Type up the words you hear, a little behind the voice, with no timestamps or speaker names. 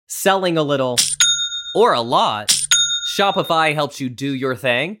Selling a little or a lot, Shopify helps you do your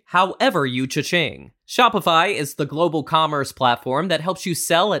thing, however you cha-ching. Shopify is the global commerce platform that helps you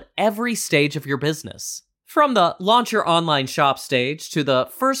sell at every stage of your business. From the launch your online shop stage to the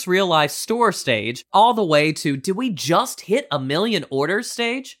first real-life store stage, all the way to do we just hit 1 million orders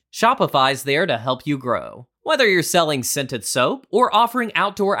stage, Shopify's there to help you grow. Whether you're selling scented soap or offering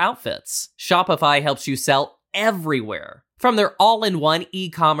outdoor outfits, Shopify helps you sell everywhere. From their all-in-one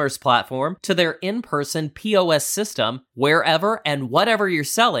e-commerce platform to their in-person POS system, wherever and whatever you're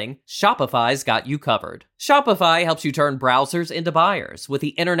selling, Shopify's got you covered. Shopify helps you turn browsers into buyers with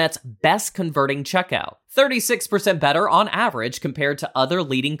the internet's best converting checkout, 36% better on average compared to other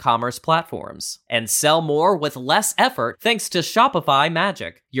leading commerce platforms. And sell more with less effort thanks to Shopify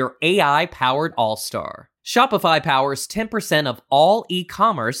Magic, your AI-powered all-star. Shopify powers 10% of all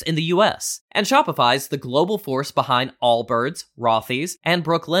e-commerce in the US, and Shopify's the global force behind Allbirds, Rothy's, and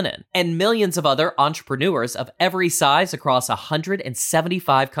Brooklinen, and millions of other entrepreneurs of every size across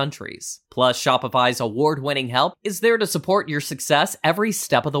 175 countries. Plus, Shopify's award-winning help is there to support your success every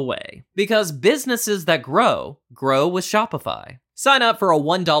step of the way. Because businesses that grow with Shopify. Sign up for a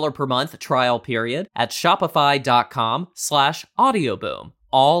 $1 per month trial period at shopify.com/audioboom,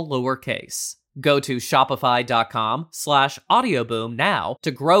 all lowercase. Go to shopify.com/audioboom now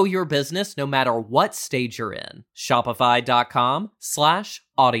to grow your business no matter what stage you're in.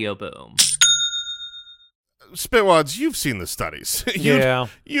 Shopify.com/audioboom. Spitwads, you've seen the studies. Yeah.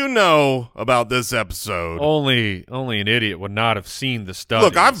 You know about this episode. Only an idiot would not have seen the studies.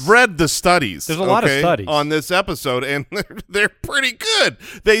 Look, I've read the studies. There's a lot of studies on this episode, and they're pretty good.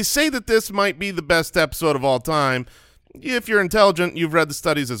 They say that this might be the best episode of all time. If you're intelligent, you've read the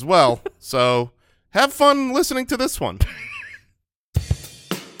studies as well. So have fun listening to this one.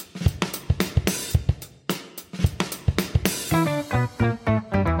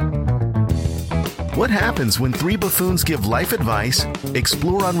 What happens when three buffoons give life advice,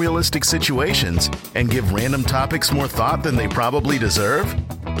 explore unrealistic situations, and give random topics more thought than they probably deserve?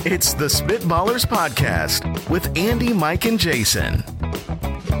 It's the Spitballers Podcast with Andy, Mike, and Jason.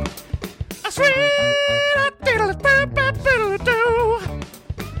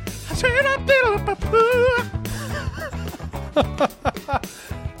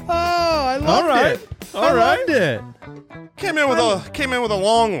 I loved it. I loved it. Came in with a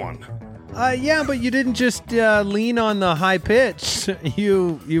long one. Yeah, but you didn't just lean on the high pitch.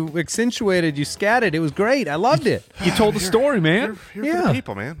 You accentuated, you scatted. It was great. I loved it. You told the story, man. Here for the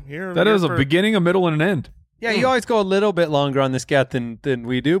people, man. That is a beginning, a middle, and an end. Yeah, you always go a little bit longer on the scat than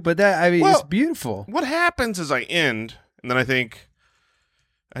we do, but it's beautiful. What happens is I end, and then I think,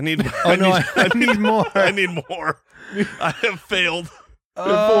 I need more. I need more. I need more. I have failed.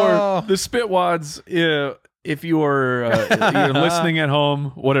 For the Spitwads, if you're listening at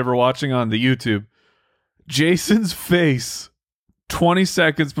home, whatever, watching on the YouTube, Jason's face 20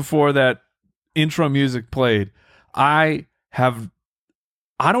 seconds before that intro music played, I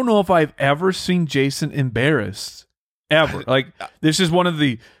don't know if I've ever seen Jason embarrassed ever. Like, this is one of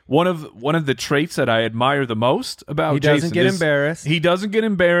the traits that I admire the most about Jason. He doesn't get embarrassed. He doesn't get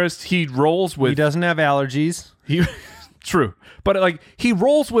embarrassed. He rolls with. He doesn't have allergies. True. But like, he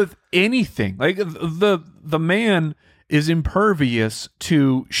rolls with anything. Like, the man is impervious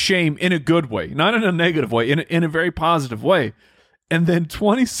to shame in a good way, not in a negative way, in a very positive way. And then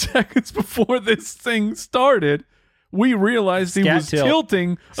 20 seconds before this thing started, we realized he was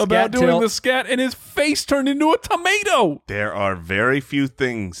tilting about doing the scat, and his face turned into a tomato. There are very few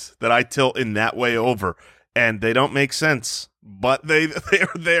things that I tilt in that way over, and they don't make sense. But they're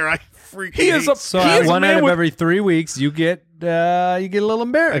there. I freaking hate. So one out of every 3 weeks, you get a little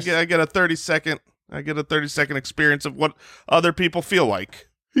embarrassed. I get a 30-second. I get a 30-second experience of what other people feel like.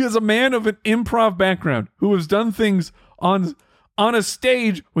 He is a man of an improv background who has done things on a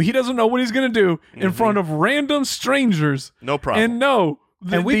stage where he doesn't know what he's going to do in front of random strangers. No problem.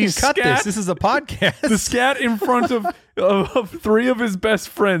 And we can cut this. This is a podcast. The scat in front of three of his best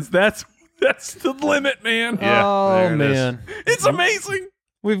friends. That's the limit, man. Yeah, oh, man. It's amazing.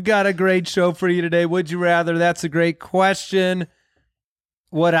 We've got a great show for you today. Would you rather? That's a great question.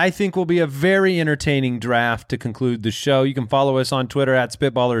 What I think will be a very entertaining draft to conclude the show. You can follow us on Twitter at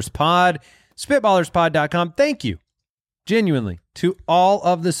SpitballersPod, SpitballersPod.com. Thank you, genuinely, to all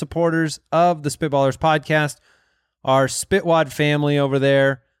of the supporters of the Spitballers Podcast, our Spitwad family over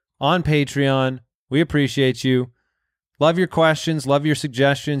there on Patreon. We appreciate you. Love your questions, love your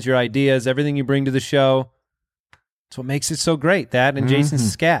suggestions, your ideas, everything you bring to the show. That's what makes it so great, that and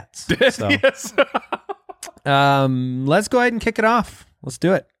Jason's scats. So, yes. Let's go ahead and kick it off. Let's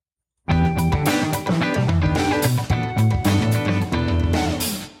do it.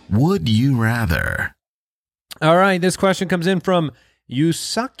 Would you rather? All right, this question comes in from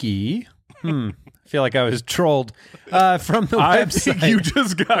Yusaki. I feel like I was trolled from the I website. think you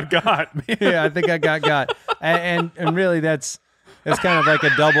just got, man. Yeah, I think I got. And really, that's kind of like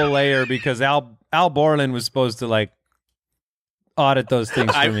a double layer because Al Borland was supposed to like audit those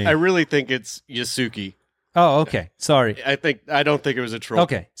things for me. I really think it's Yasuki. Oh, okay. Sorry. I don't think it was a troll.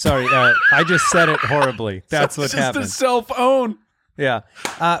 Okay, sorry. I just said it horribly. That's what It's happened. just a self-own. Yeah.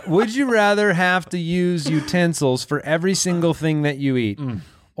 Would you rather have to use utensils for every single thing that you eat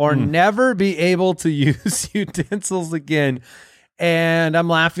or never be able to use utensils again? And I'm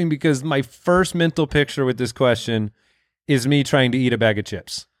laughing because my first mental picture with this question is me trying to eat a bag of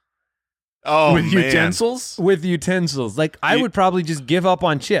chips. Oh, With man. utensils? With utensils. Like, I would probably just give up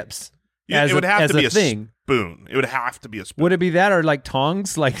on chips as It would have as to be a thing. spoon. It would have to be a spoon. Would it be that or like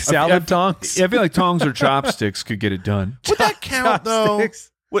tongs, like salad tongs? I feel like tongs or chopsticks could get it done. Would that count, though?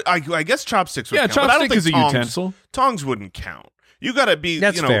 Chopsticks? I guess chopsticks would Yeah, count. But I don't chopstick think is a tongs, utensil. Tongs wouldn't count. You got to be,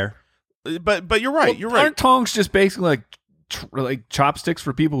 That's fair. But you're right. Well, You're right. Aren't tongs just basically like chopsticks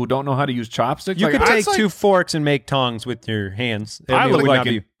for people who don't know how to use chopsticks? You Like, could take like- two forks and make tongs with your hands. I mean, it look would like not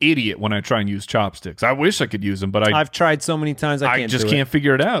an be- idiot when I try and use chopsticks. I wish I could use them, but I've tried so many times I I can't just do can't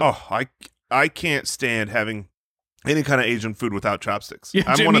figure it out. Oh, I can't stand having any kind of Asian food without chopsticks. Yeah,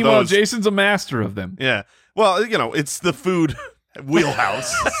 I'm one of meanwhile, those. Jason's a master of them. Yeah. Well, it's the food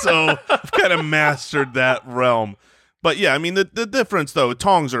wheelhouse, so I've kind of mastered that realm. But yeah, I mean the difference though,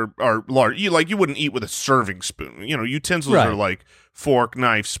 tongs are large. You wouldn't eat with a serving spoon. Utensils Right. are like fork,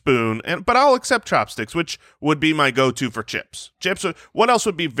 knife, spoon, but I'll accept chopsticks, which would be my go-to for chips. What else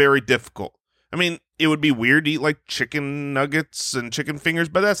would be very difficult? I mean, it would be weird to eat like chicken nuggets and chicken fingers,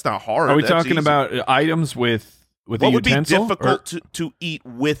 but that's not hard. Are we That's talking easy. about items with a What would be utensil? difficult to eat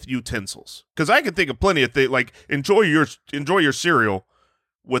with utensils? Because I can think of plenty of things like enjoy your cereal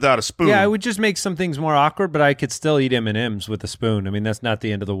without a spoon. Yeah, it would just make some things more awkward, but I could still eat M&Ms with a spoon. I mean, that's not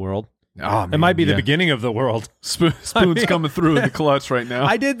the end of the world. Oh, It might be the yeah. beginning of the world. Spoon's mean- coming through in the clutch right now.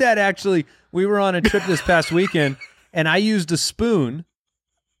 I did that actually. We were on a trip this past weekend, and I used a spoon.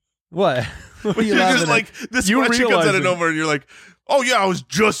 What? What are you You're laughing just at? like this You question comes out of realizing- nowhere, and you're like, "Oh yeah, I was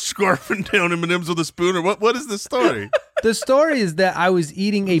just scarfing down M&Ms with a spoon." Or what is the story? The story is that I was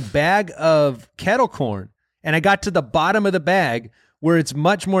eating a bag of kettle corn, and I got to the bottom of the bag where it's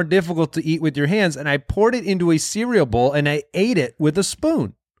much more difficult to eat with your hands, and I poured it into a cereal bowl, and I ate it with a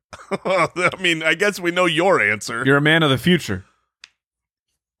spoon. I mean, I guess we know your answer. You're a man of the future.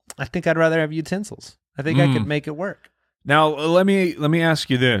 I think I'd rather have utensils. I think I could make it work. Now, let me ask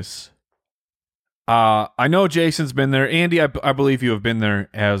you this. I know Jason's been there. Andy, I believe you have been there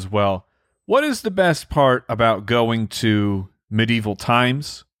as well. What is the best part about going to Medieval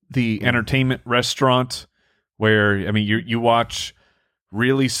Times, the entertainment restaurant, where, I mean, you watch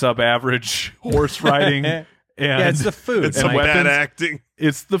really sub-average horse riding and Yeah, it's the food. It's and some I- bad acting.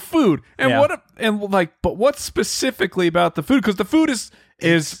 it's the food. And Yeah. but what specifically about the food? Because the food is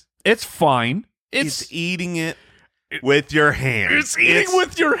it's fine. It's eating it with your hands. It's eating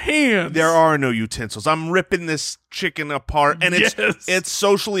with your hands. There are no utensils. I'm ripping this chicken apart, and Yes. it's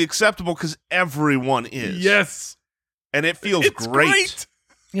socially acceptable because everyone is. Yes. and it feels It's great.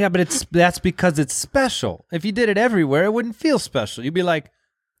 Yeah, but that's because it's special. If you did it everywhere, it wouldn't feel special. You'd be like,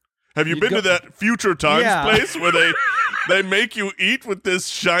 Have you You been go- to that Future Times Yeah. place where they make you eat with this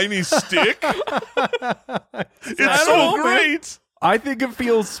shiny stick? It's so know, man. great. I think it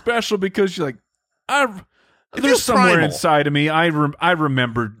feels special because you're like, feels there's somewhere primal. inside of me. I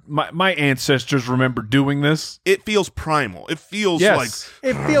remembered my ancestors remember doing this. It feels primal. It feels Yes.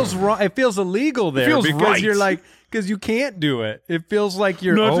 like it feels wrong. It feels illegal there feels because right. you're like, because you can't do it. It feels like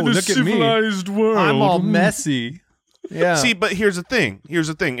you're, Not oh, in a look at me. civilized world. I'm all messy. Yeah. See, but here's the thing.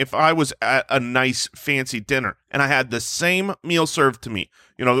 If I was at a nice fancy dinner and I had the same meal served to me,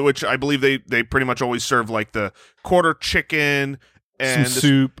 which I believe they pretty much always serve like the quarter chicken Some and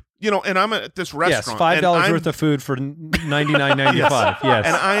soup. and I'm at this yes, restaurant. $5 and worth of food for $99.95. Yes.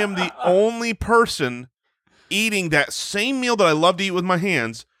 and I am the only person eating that same meal that I love to eat with my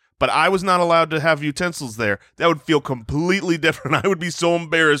hands, but I was not allowed to have utensils there. That would feel completely different. I would be so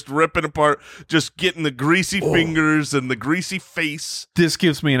embarrassed ripping apart, just getting the greasy fingers and the greasy face. This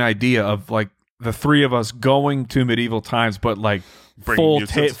gives me an idea of like the three of us going to Medieval Times, but like Bringing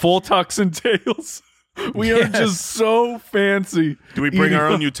utensils. full tucks and tails. We are just so fancy. Do we bring our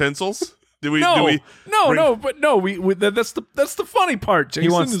Eating- own utensils? Do we? No, do we no. That's the funny part. Jason he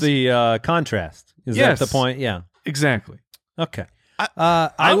wants is- the contrast. Is Yes. that the point? Yeah. exactly. Okay.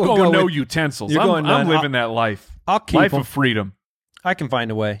 I'm will going go no with- utensils. You're I'm going none. living that life. I'll keep Life them. of freedom. I can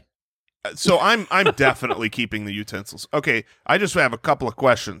find a way. So I'm definitely keeping the utensils. Okay, I just have a couple of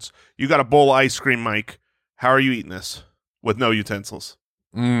questions. You got a bowl of ice cream, Mike. How are you eating this with no utensils?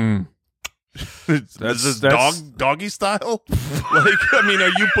 Is this doggy style? Like, I mean, are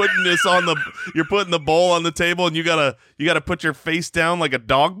you putting this you're putting the bowl on the table and you gotta put your face down like a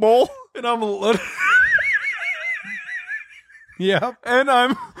dog bowl? And I'm a little. Yep. And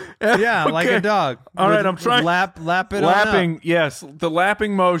I'm Yeah, okay. like a dog. All right, I'm trying lap it on lapping. up. Yes, the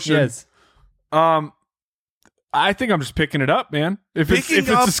lapping motion. Yes. I think I'm just picking it up, man. If Picking it's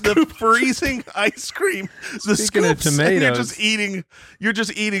up a scoop, the freezing ice cream, the Speaking of scoops, and you're tomatoes.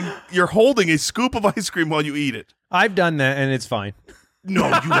 just eating. You're holding a scoop of ice cream while you eat it. I've done that, and it's fine. No,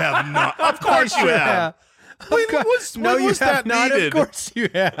 you have not. Of course you have. When was that not. needed? Of course you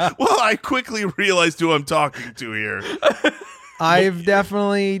have. Well, I quickly realized who I'm talking to here. I've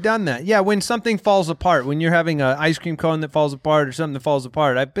definitely done that. Yeah, when something falls apart, when you're having an ice cream cone that falls apart or something that falls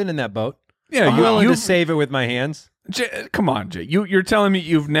apart, I've been in that boat. yeah, I'm willing you to save it with my hands. Jay, come on, Jay. You're telling me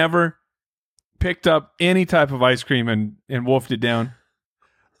you've never picked up any type of ice cream and wolfed it down?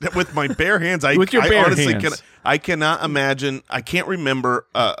 With my bare hands, With your bare honestly hands. I cannot imagine. I can't remember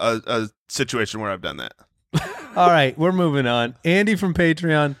a situation where I've done that. All right, we're moving on. Andy from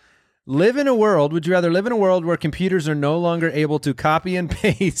Patreon. Would you rather live in a world where computers are no longer able to copy and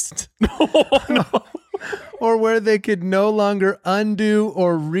paste? No. Or where they could no longer undo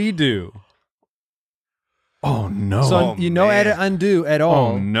or redo? Oh no! So no man. edit undo at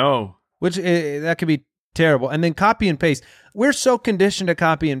all. Oh no! Which that could be terrible. And then copy and paste. We're so conditioned to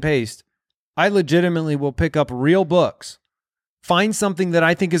copy and paste. I legitimately will pick up real books, find something that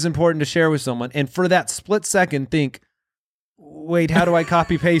I think is important to share with someone, and for that split second think, wait, how do I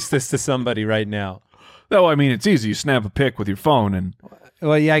copy paste this to somebody right now? No, I mean it's easy. You snap a pic with your phone and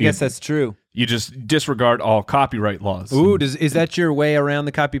Well, yeah, I guess that's true. you just disregard all copyright laws. Ooh, is that your way around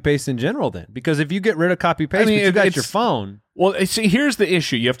the copy paste in general then? Because if you get rid of copy paste, I mean, but you got it's- your phone. Well, see, here's the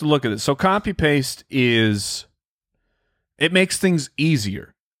issue. You have to look at it. So copy paste it makes things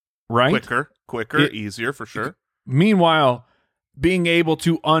easier, right? Quicker, easier for sure. Meanwhile, being able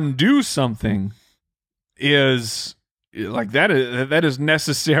to undo something is like that is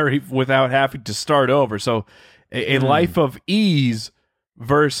necessary without having to start over. So a life of ease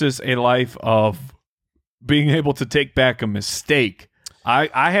versus a life of being able to take back a mistake.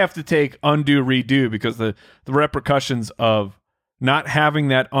 I have to take undo redo because the repercussions of not having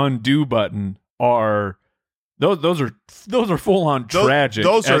that undo button are those are full on tragic.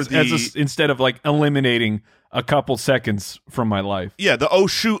 those are instead of like eliminating a couple seconds from my life. Yeah, oh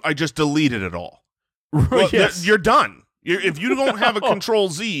shoot, I just deleted it all. Well, Yes. you're done. If you don't have a Control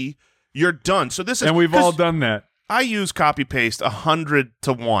Z, you're done. So this is, And we've all 'cause done that. I use copy paste 100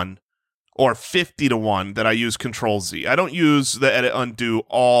 to 1 or 50 to 1 that I use Control Z. I don't use the edit undo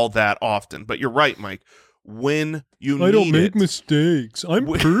all that often. But you're right, Mike. When you need it, mistakes. I'm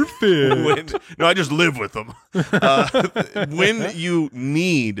perfect. no, I just live with them. When you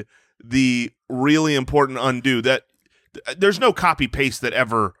need the really important undo, that there's no copy paste that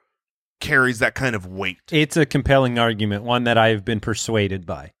ever carries that kind of weight. It's a compelling argument, one that I've been persuaded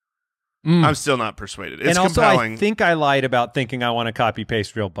by. I'm still not persuaded. It's and also, compelling. I think I lied about thinking I want to copy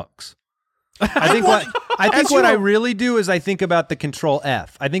paste real books. I think what I really do is I think about the Control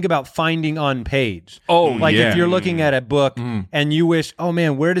F. I think about finding on page. Oh, Like yeah. if you're looking at a book and you wish, oh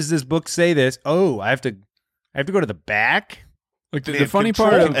man, where does this book say this? Oh, I have to go to the back. Like the Man, funny Control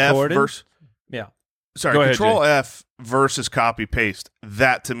part of F recorded? versus, Yeah. sorry, Go ahead, Control F versus copy paste.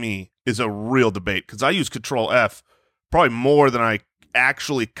 That to me is a real debate because I use Control F probably more than I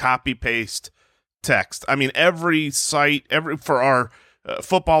actually copy paste text. I mean, every site, for our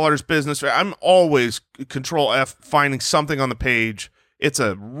footballers business, I'm always Control F finding something on the page. It's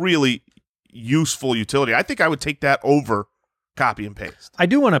a really useful utility. I think I would take that over copy and paste. I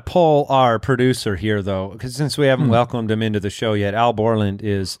do want to pull our producer here, though, because since we haven't welcomed him into the show yet, Al Borland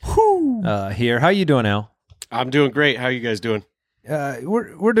is here. How you doing, Al? I'm doing great. How are you guys doing?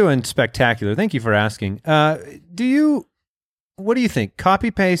 We're doing spectacular. Thank you for asking. What do you think? Copy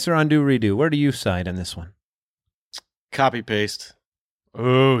paste or undo redo? Where do you side on this one? Copy paste.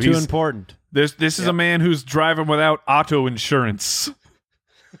 Oh, Too important. this is a man who's driving without auto insurance.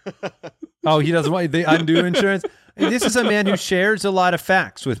 Oh, he doesn't want the undo insurance. This is a man who shares a lot of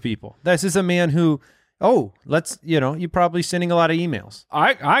facts with people. This is a man who, you're probably sending a lot of emails.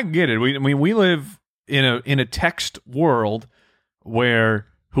 I get it. We live in a text world where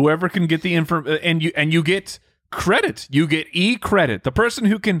whoever can get the info and you get credit. You get credit. The person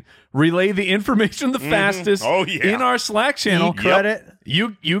who can relay the information the fastest Oh, yeah. in our Slack channel. Credit.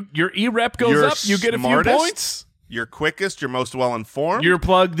 Your rep goes You're up. You get a few smartest. points. You're quickest. You're most well informed. You're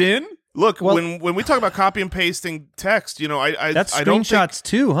plugged in. Look, Well- when we talk about copy and pasting text, I That's I don't think, screenshots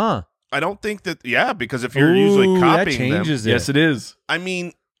too, huh? I don't think that because if you're usually Ooh, that copying them, changes Yes, it is. I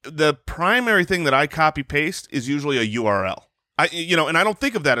mean, the primary thing that I copy paste is usually a URL. And I don't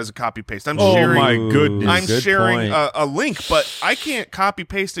think of that as a copy paste. I'm Oh sharing. my goodness. I'm Good sharing point. a link, but I can't copy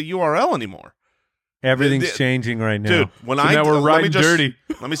paste a URL anymore. Everything's the- changing right now. Dude, when So I now we're let me riding just- dirty.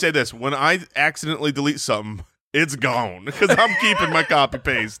 Let me say this: when I accidentally delete something, it's gone because I'm keeping my copy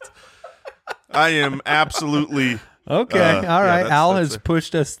paste. I am absolutely Okay, yeah, all right. that's- Al that's has it.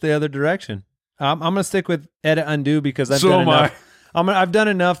 pushed us the other direction. I'm going to stick with edit undo because I've So done am enough. I've done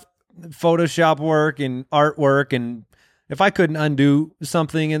enough Photoshop work and artwork, and if I couldn't undo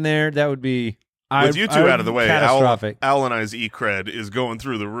something in there, that would be with you two out of the way. catastrophic. Al and I's cred is going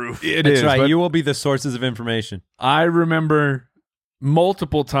through the roof. It That's is, right. but You will be the sources of information. I remember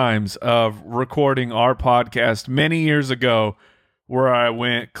multiple times of recording our podcast many years ago where I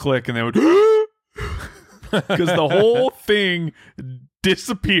went click and they would because the whole thing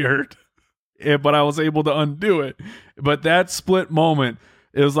disappeared, but I was able to undo it. But that split moment,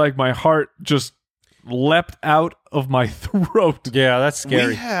 it was like my heart just leapt out of my throat. Yeah, that's scary.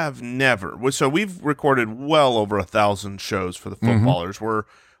 We have never. So we've recorded well over 1,000 shows for the footballers. We're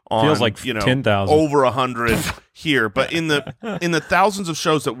on Feels like 10,000. over 100 here, but in the thousands of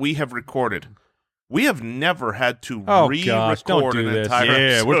shows that we have recorded, we have never had to Oh, gosh, don't re-record do an this. entire Yeah,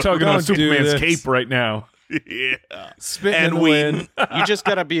 episode. we're talking about Don't do Superman's this. cape right now. Yeah. Spitting in And the we wind. You just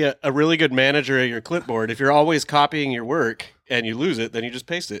got to be a really good manager at your clipboard. If you're always copying your work and you lose it, then you just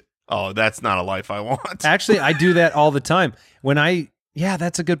paste it. Oh, that's not a life I want. Actually, I do that all the time. Yeah,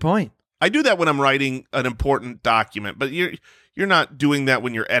 that's a good point. I do that when I'm writing an important document, but you're not doing that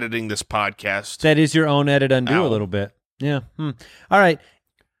when you're editing this podcast. That is your own edit undo Ow. a little bit. Yeah. All right.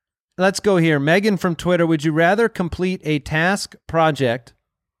 Let's go here. Megan from Twitter, would you rather complete a task project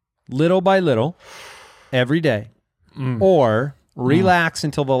little by little every day or relax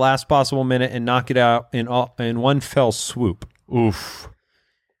until the last possible minute and knock it out in one fell swoop? Oof.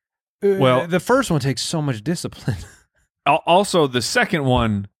 Well- the first one takes so much discipline. Also, the second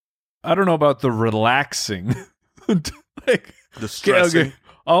one, I don't know about the relaxing. Like, The stressing. okay.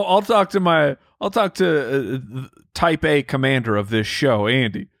 I'll talk to Type A commander of this show,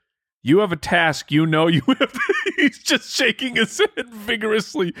 Andy. You have a task. You know you have. He's just shaking his head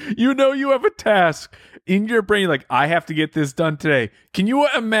vigorously. You know you have a task in your brain. Like, I have to get this done today. Can you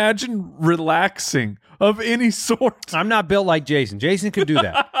imagine relaxing of any sort? I'm not built like Jason. Jason could do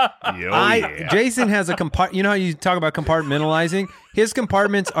that. Jason has a you know how you talk about compartmentalizing? His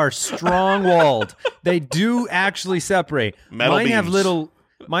compartments are strong-walled. They do actually separate. Metal Mine have beams.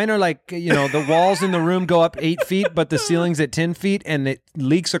 mine are like, the walls in the room go up 8 feet, but the ceiling's at 10 feet and it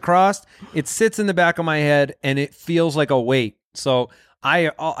leaks across. It sits in the back of my head and it feels like a weight. So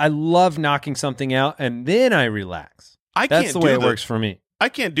I love knocking something out and then I relax. That's the way it works for me. I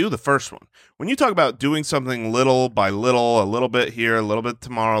can't do the first one. When you talk about doing something little by little, a little bit here, a little bit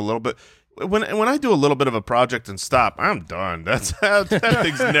tomorrow, a little bit. When I do a little bit of a project and stop, I'm done. That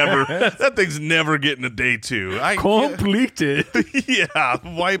thing's never getting a day two. Completed. Yeah,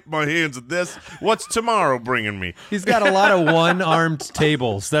 wipe my hands of this. What's tomorrow bringing me? He's got a lot of one-armed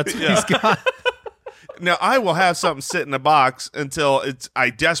tables. That's what he's got. Now I will have something sit in a box until I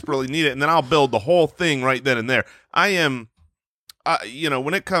desperately need it, and then I'll build the whole thing right then and there. I am,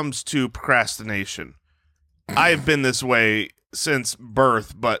 when it comes to procrastination, I have been this way since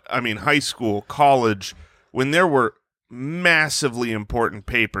birth, but I mean high school, college, when there were massively important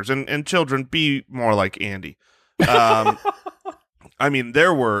papers, and children, be more like Andy. I mean,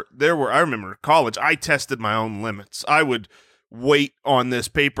 there were. I remember college. I tested my own limits. I would wait on this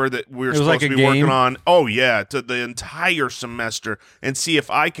paper that we were was supposed like to a be game? working on. Oh yeah, to the entire semester, and see if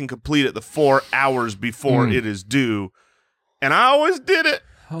I can complete it the 4 hours before it is due. And I always did it.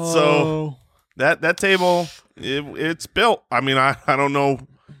 So that table, it's built. I mean, I don't know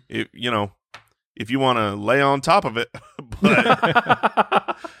if you want to lay on top of it,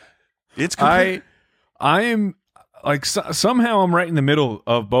 but it's complete. I am like somehow I'm right in the middle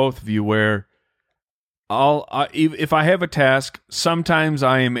of both of you where if I have a task, sometimes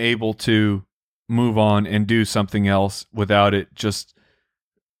I am able to move on and do something else without it just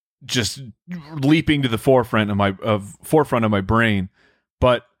leaping to the forefront of my brain.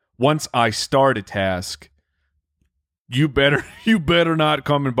 But once I start a task, you better not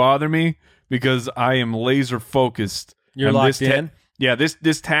come and bother me because I am laser focused. You're And locked in? Yeah,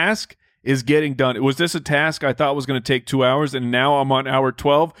 this task is getting done. Was this a task I thought was going to take 2 hours and now I'm on hour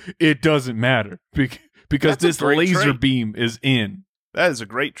 12? It doesn't matter because That's a this great laser trait. beam is in. That is a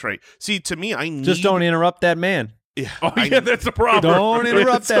great trait. See, to me, I need Just don't interrupt that man. Yeah, Oh, yeah, that's a problem. Don't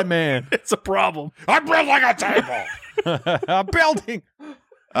interrupt that man. It's a problem. I built like a table. I'm building.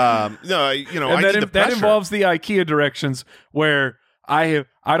 No, I And need the that pressure. involves the IKEA directions where I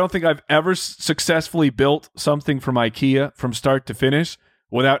don't think I've ever successfully built something from IKEA from start to finish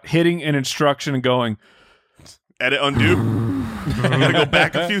without hitting an instruction and going, Edit, undo. You gotta go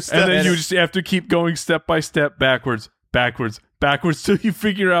back a few steps. and then you just have to keep going step by step backwards till you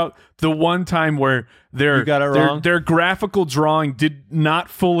figure out the one time where You got it wrong? their graphical drawing did not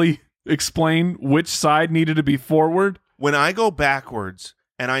fully explain which side needed to be forward. When I go backwards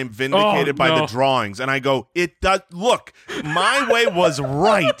and I'm vindicated by the drawings, and I go, it does look, my way was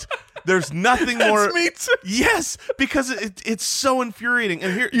right. There's nothing more. Me too. Yes, because it's so infuriating.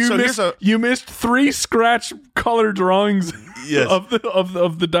 And You missed 3 scratch color drawings Yes. of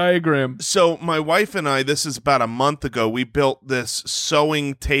the diagram. So my wife and I, this is about a month ago, we built this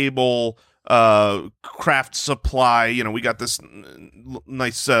sewing table craft supply. You know, we got this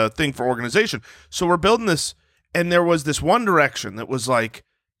nice thing for organization. So we're building this, and there was this one direction that was like,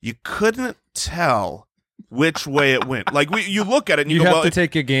 you couldn't tell which way it went. Like you look at it and you go, have well, to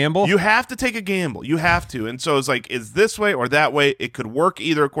take a gamble. you have to take a gamble. You have to. And so it's like, is this way or that way? It could work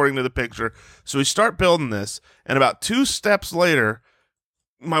either according to the picture. So we start building this, and about 2 steps later,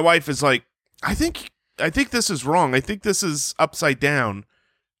 my wife is like, I think this is wrong. I think this is upside down.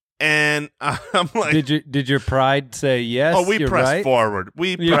 And I'm like, Did your pride say yes? oh, we you're pressed right? forward.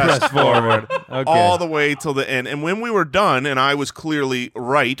 We You pressed pressed forward. Okay. All the way till the end. And when we were done, and I was clearly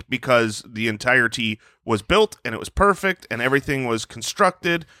right because the entirety was built and it was perfect and everything was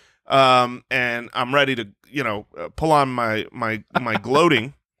constructed, and I'm ready to, pull on my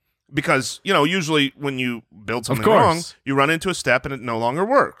gloating because, usually when you build something wrong, you run into a step and it no longer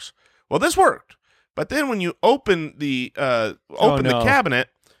works. Well, this worked. But then when you open the the cabinet,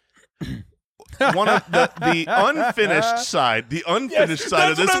 one of the unfinished side,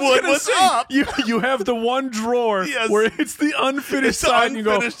 side of this wood was up. You have the one drawer Yes. where it's the unfinished It's side. unfinished and you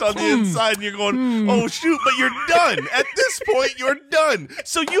go, on the inside, and you're going, oh shoot! But you're done. At this point, you're done.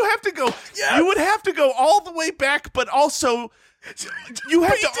 So you have to go. You would have to go all the way back, but also you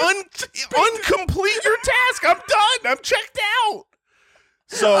have to uncomplete your task. I'm done. I'm checked out.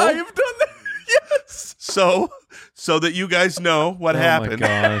 So I have done that. Yes. So that you guys know what happened. Oh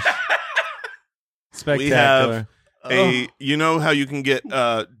my gosh. We Spectacular. have you know how you can get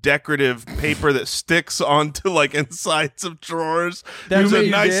decorative paper that sticks onto like insides of drawers. That's There's what a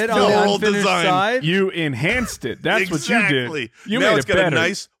you nice did on the floral unfinished design. side? You enhanced it. That's what you Exactly. did. You now made it's it got better. a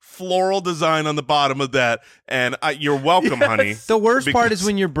nice floral design on the bottom of that, and you're welcome, honey. The worst part is Because-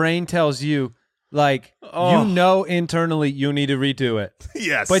 when your brain tells you, like, internally you need to redo it.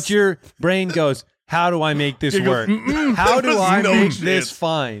 Yes, But your brain goes, how do I make this work? How do There's I no make chance. this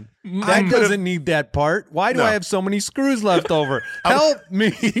fine? That doesn't need that part. Why do I have so many screws left over? Help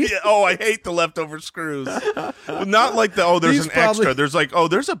me. Yeah, I hate the leftover screws. Not like there's These an probably- extra. There's like,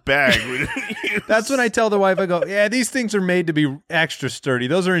 there's a bag. We didn't use. That's when I tell the wife, I go, yeah, these things are made to be extra sturdy.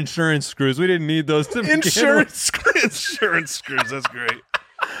 Those are insurance screws. We didn't need those to begin with." Insurance screws. That's great.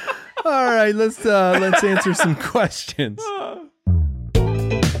 All right, let's answer some questions.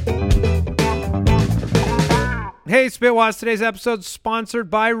 Hey, Spitwads, today's episode is sponsored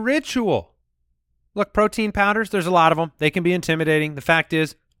by Ritual. Look, protein powders, there's a lot of them. They can be intimidating. The fact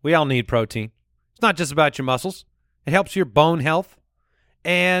is, we all need protein. It's not just about your muscles. It helps your bone health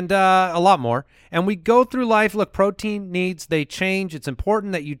and a lot more. And we go through life, look, protein needs, they change. It's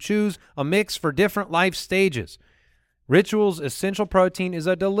important that you choose a mix for different life stages. Ritual's Essential Protein is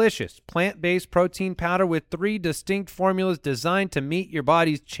a delicious plant-based protein powder with 3 distinct formulas designed to meet your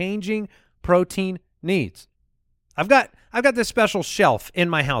body's changing protein needs. I've got this special shelf in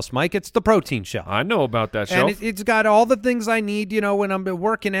my house, Mike. It's the protein shelf. I know about that shelf. And it's got all the things I need, when I'm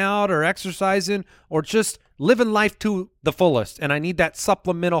working out or exercising or just living life to the fullest, and I need that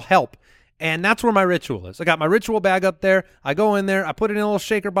supplemental help. And that's where my Ritual is. I got my Ritual bag up there. I go in there. I put it in a little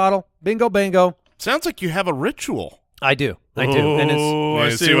shaker bottle. Bingo, bango. Sounds like you have a ritual. I do. And I Yeah,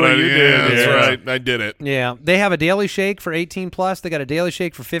 see what you did. That's Yeah. right. I did it. yeah, they have a daily shake for 18 plus. They got a daily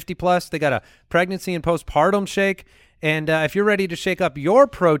shake for 50 plus. They got a pregnancy and postpartum shake. And if you're ready to shake up your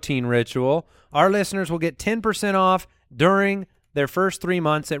protein ritual, our listeners will get 10% off during their first 3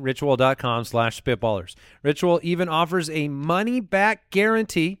 months at ritual.com/spitballers. Ritual even offers a money-back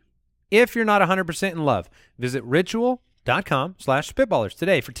guarantee if you're not 100% in love. Visit ritual.com/spitballers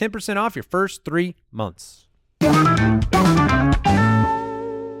today for 10% off your first 3 months.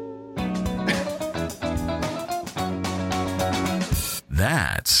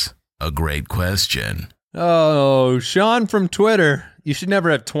 That's a great question. Oh, Sean from Twitter. You should never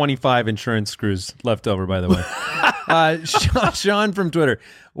have 25 insurance screws left over, by the way. Sean from Twitter.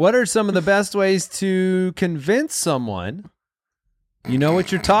 What are some of the best ways to convince someone you know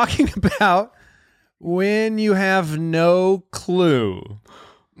what you're talking about when you have no clue?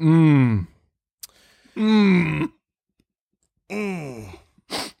 Mm.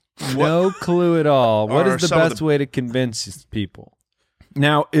 No clue at all. What Or is the some of best the- way to convince people?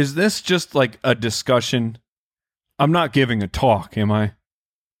 Now, is this just like a discussion? I'm not giving a talk, am I?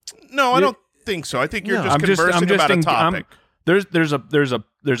 No, I don't think so. I think you're No. just conversing about a topic.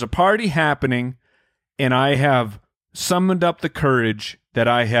 There's a party happening, and I have summoned up the courage that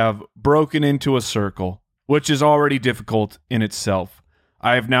I have broken into a circle, which is already difficult in itself.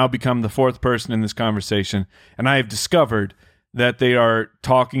 I have now become the fourth person in this conversation, and I have discovered that they are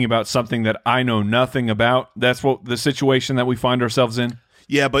talking about something that I know nothing about. That's what the situation that we find ourselves in.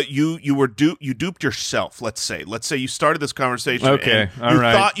 Yeah, but you duped yourself. Let's say you started this conversation. Okay, and all you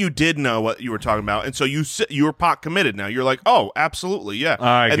right. thought you did know what you were talking about, and so you were pot committed. Now you're like, oh, absolutely, yeah.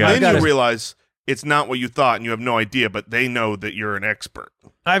 I And got then it. you realize it's not what you thought, and you have no idea. But they know that you're an expert.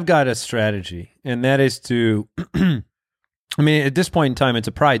 I've got a strategy, and that is to, I mean, at this point in time, it's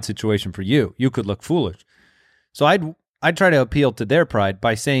a pride situation for you. You could look foolish. So I'd try to appeal to their pride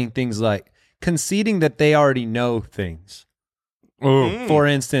by saying things like conceding that they already know things. Oh, For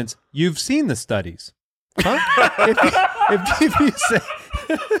instance, you've seen the studies. Huh? if you say,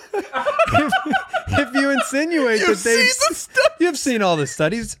 if you insinuate that you've seen all the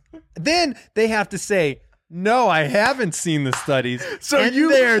studies, then they have to say, no, I haven't seen the studies. so and you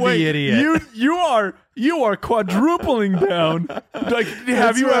they're wait, the idiot. You are quadrupling down. Like, have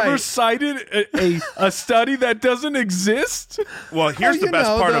That's you ever right. cited a study that doesn't exist? Well, here's you the best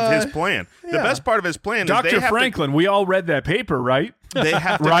know, part of the- his plan. The yeah. best part of his plan is they Dr. have Franklin, we all read that paper, right? they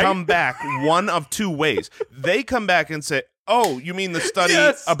have to Right? come back one of two ways. They come back and say, "Oh, you mean the study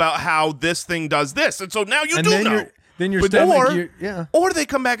Yes. about how this thing does this?" And so now you and do then know. you're But still or- like, yeah. Or they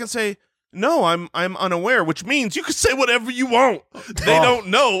come back and say, "No, I'm unaware," which means you can say whatever you want. They Oh. don't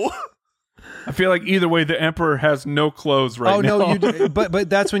know. I feel like either way, the emperor has no clothes right Oh now. no, you do, but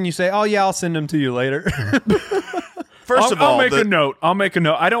that's when you say, "Oh yeah, I'll send them to you later." First of all, I'll make the, a note. I'll make a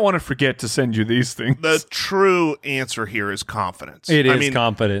note. I don't want to forget to send you these things. the true answer here is confidence. It is I mean,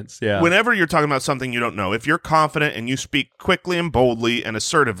 confidence. Yeah. whenever you're talking about something you don't know, if you're confident and you speak quickly and boldly and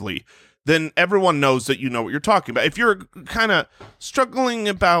assertively, then everyone knows that you know what you're talking about. If you're kind of struggling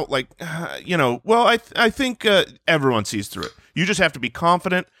about, like, I think everyone sees through it. You just have to be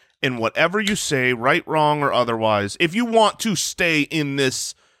confident in whatever you say, right, wrong, or otherwise. If you want to stay in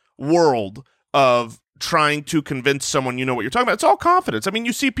this world of trying to convince someone you know what you're talking about, it's all confidence. I mean,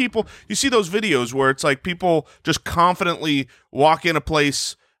 you see those videos where it's like people just confidently walk in a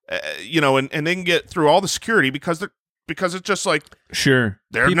place, and they can get through all the security because it's just like Sure.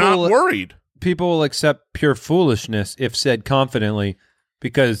 they're People- not worried. People will accept pure foolishness if said confidently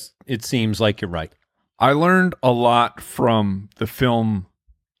because it seems like you're right. I learned a lot from the film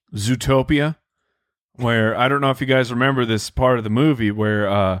Zootopia, where I don't know if you guys remember this part of the movie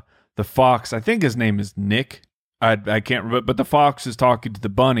where the fox, I think his name is Nick. I can't remember, but the fox is talking to the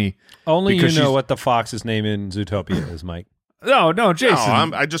bunny. Only you Because know she's- what the fox's name in Zootopia is, Mike. No,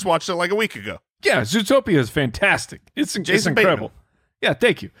 Jason. I just watched it like a week ago. Yeah, Zootopia is fantastic. It's Jason incredible. Bateman. Yeah,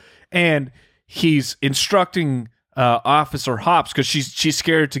 thank you. And he's instructing Officer Hops because she's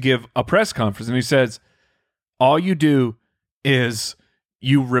scared to give a press conference, and he says, "All you do is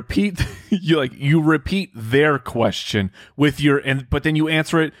you repeat you repeat their question with but then you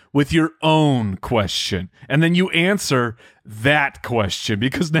answer it with your own question, and then you answer that question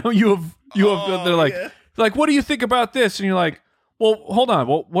because now you have they're like, what do you think about this?" And you're like, well, hold on.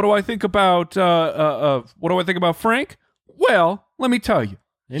 Well, what do I think about Frank? Well, let me tell you.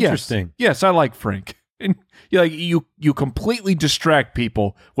 Interesting. Yes, I like Frank. And you completely distract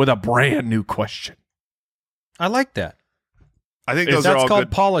people with a brand new question. I like that. I think those are That's all called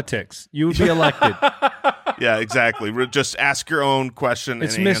good. politics. You would be elected. Yeah, exactly. Just ask your own question.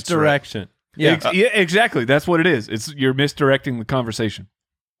 It's and answer it. misdirection. Yeah. Yeah, exactly. That's what it is. You're misdirecting the conversation.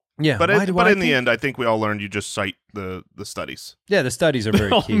 Yeah. But Why do I in the think- end, I think we all learned you just cite the studies. Yeah, the studies are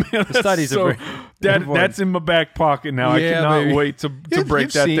very Oh, key. man, The that's studies so- are very important. that's in my back pocket now. I Yeah, cannot baby. wait to break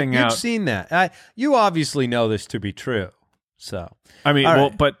You've that seen- thing You've out. seen that. You obviously know this to be true. So I mean, All well,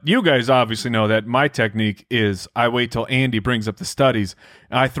 right. but you guys obviously know that my technique is I wait till Andy brings up the studies,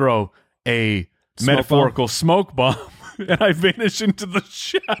 and I throw a metaphorical smoke bomb, and I vanish into the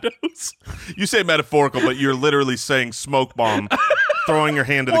shadows. You say metaphorical, but you're literally saying smoke bomb, throwing your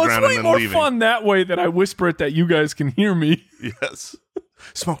hand to the Well, it's ground way and then more leaving. fun that way that I whisper it that you guys can hear me. Yes.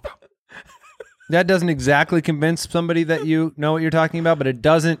 Smoke bomb. That doesn't exactly convince somebody that you know what you're talking about, but it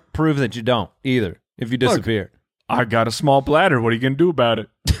doesn't prove that you don't either if you disappear. I got a small bladder. What are you going to do about it?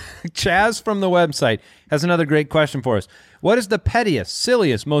 Chaz from the website has another great question for us. What is the pettiest,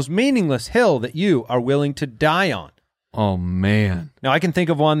 silliest, most meaningless hill that you are willing to die on? Oh, man. Now, I can think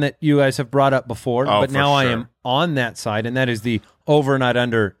of one that you guys have brought up before, but for now I sure. am on that side, and that is the over not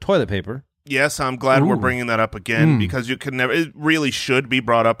under toilet paper. Yes, I'm glad we're Ooh. bringing that up again because you can never. It really should be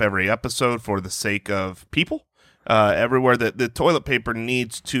brought up every episode for the sake of people. Everywhere that the toilet paper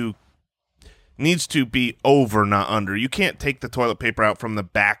needs to be over, not under. You can't take the toilet paper out from the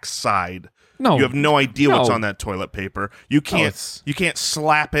back side. No. You have no idea what's No. on that toilet paper. You can't. it's- You can't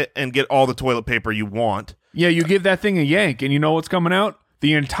slap it and get all the toilet paper you want. Yeah, you give that thing a yank, and you know what's coming out?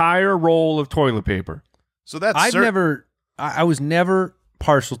 The entire roll of toilet paper. So that's I was never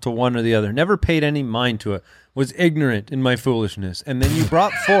partial to one or the other. Never paid any mind to it. Was ignorant in my foolishness. And then you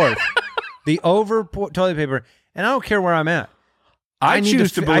brought forth the over toilet paper, and I don't care where I'm at. I need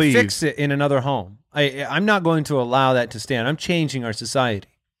choose to I believe. fix it in another home. I'm not going to allow that to stand. I'm changing our society.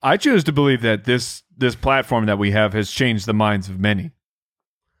 I choose to believe that this platform that we have has changed the minds of many.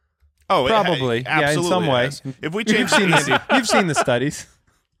 Oh, Probably. it, Yeah, in absolutely some way. has. If we You've change, you've seen the studies.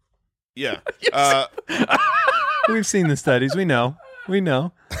 yeah. We've seen the studies. We know.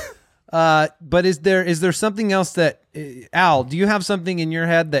 But is there something else that Al? Do you have something in your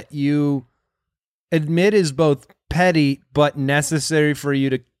head that you admit is both petty but necessary for you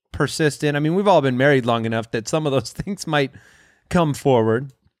to persist in? I mean, we've all been married long enough that some of those things might come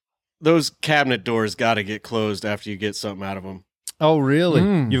forward. Those cabinet doors got to get closed after you get something out of them. Oh, really?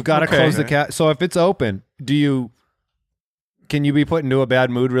 You've got to okay. close the cat. So if it's open, can you be put into a bad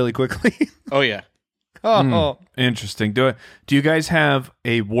mood really quickly? Oh, yeah. Oh, Interesting. Do you guys have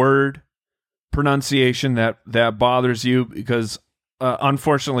a word pronunciation that bothers you? Because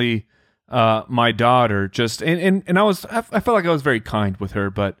unfortunately, my daughter just and I felt like I was very kind with her,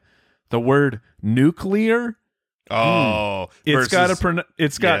 but the word nuclear,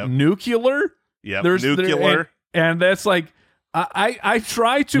 it's got nuclear. Yeah, There's nuclear. and that's like I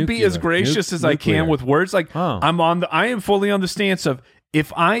try to be as Nuclear. gracious as I can Nuclear. with words. Like Huh. I am fully on the stance of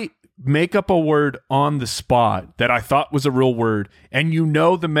if I make up a word on the spot that I thought was a real word, and you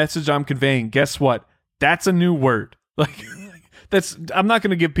know the message I'm conveying, guess what? That's a new word. Like I'm not going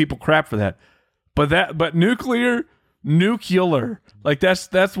to give people crap for that. But nuclear, like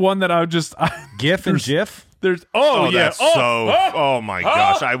that's one that I would just GIF and GIF. There's That's oh my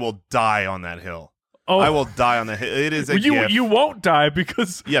gosh, I will die on that hill. I will die on that hill. It is a gift. you won't die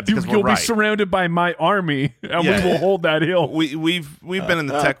because because you'll we're right. be surrounded by my army and Yeah. we will hold that hill. We've been in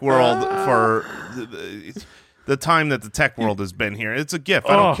the tech world for the time that the tech world has been here. It's a gift.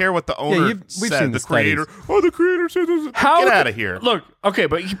 I don't care what the owner we've said. seen The the creator. studies. Oh, the creator said this. Get out of here. Look, okay,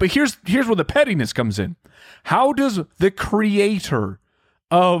 but here's where the pettiness comes in. How does the creator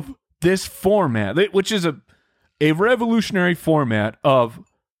of this format, which is a revolutionary format of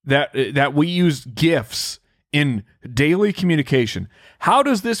that we use GIFs in daily communication, how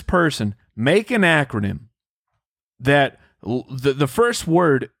does this person make an acronym that the first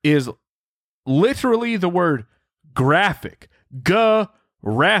word is literally the word graphic,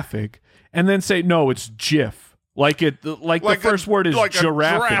 graphic, and then say no, it's GIF, like the first word is like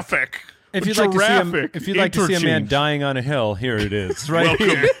giraffic. If you'd like to see Giraffic if you'd like to see a man interchange. dying on a hill, here it is. Right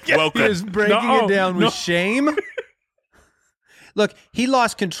here. Welcome. He is breaking No, it down with no. shame. Look, he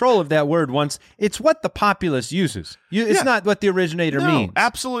lost control of that word once. It's what the populace uses. It's Yeah. not what the originator No, means.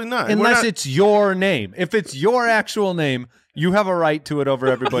 absolutely not. We're Unless not- it's your name. If it's your actual name, you have a right to it over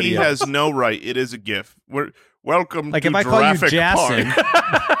everybody he else. has no right. It is a gift. Welcome Like to if I call you Jurassic Jason,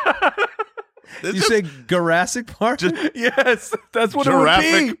 Park. you say Jurassic Park? Yes, that's what it would be.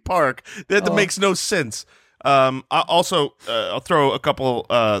 Jurassic Park. That makes no sense. I'll throw a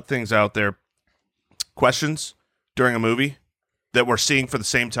couple things out there. Questions during a movie that we're seeing for the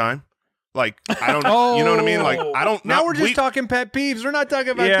same time. Like, I don't know. You know what I mean? Like, I don't Now not- we're just we- talking pet peeves. We're not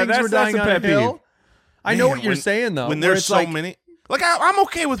talking about Yeah, things that's- we're dying that's a on a pet peeve. hill. I know Man, what you're saying though. When where there's it's so like, many. Like, I'm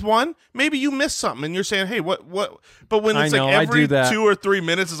okay with one. Maybe you missed something and you're saying, hey, what? But when I it's know, like I every do that. 2 or 3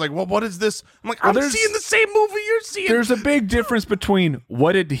 minutes, it's like, well, what is this? I'm like, I'm there's- seeing the same movie you're seeing. There's a big difference between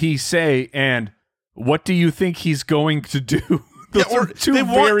what did he say and what do you think he's going to do. Those Yeah, or are two they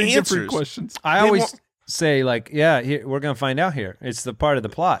want very answers. different questions. I They always won't- say like, yeah, here, we're gonna find out here. It's the part of the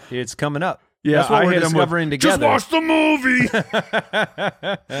plot. It's coming up. Yeah, That's what I we're hit him with, discovering Just together. watch the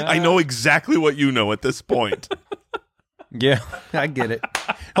movie. I know exactly what you know at this point. Yeah, I get it.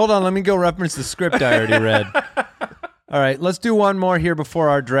 Hold on, let me go reference the script I already read. All right, let's do one more here before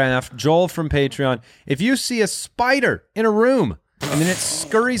our draft. Joel from Patreon. If you see a spider in a room and then it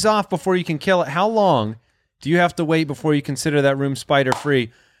scurries off before you can kill it. How long do you have to wait before you consider that room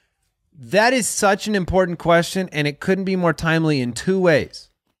spider-free? That is such an important question, and it couldn't be more timely in two ways.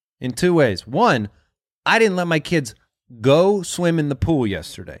 One, I didn't let my kids go swim in the pool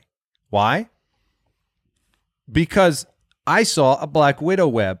yesterday. Why? Because I saw a black widow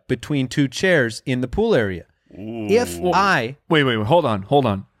web between two chairs in the pool area. Ooh. Wait, hold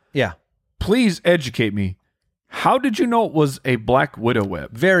on. Yeah, Please educate me. How did you know it was a black widow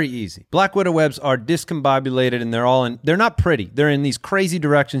web? very easy. Black widow webs are discombobulated, and they're not pretty. They're in these crazy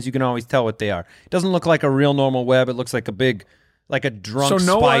directions. You can always tell what they are. It doesn't look like a real normal web. It looks like a drunk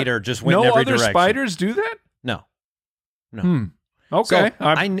spider just went in every direction. No other spiders do that? No. Okay.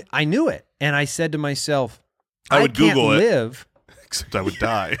 So I knew it, and I said to myself, I would can't Google it. live. Except I would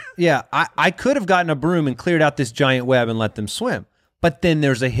die. Yeah, I could have gotten a broom and cleared out this giant web and let them swim. But then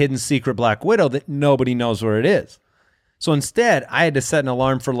there's a hidden secret black widow that nobody knows where it is. So instead, I had to set an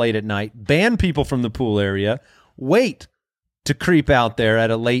alarm for late at night, ban people from the pool area, wait to creep out there at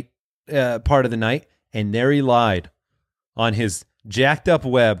a late part of the night, and there he lied on his jacked up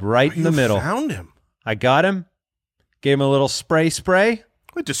web right in the middle. Found him. I got him, gave him a little spray.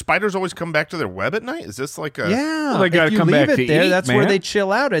 Wait, do spiders always come back to their web at night? Is this like a... Yeah, Well, they gotta if you come leave back it to there, eat, that's where man. they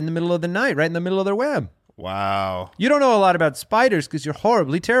chill out in the middle of the night, right in the middle of their web. Wow. You don't know a lot about spiders because you're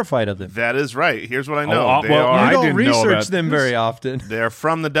horribly terrified of them. That is right. Here's what I know. Oh, They well, are... You I don't didn't know research about them this. very often. They're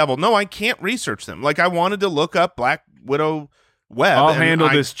from the devil. No, I can't research them. Like, I wanted to look up black widow web. I'll and handle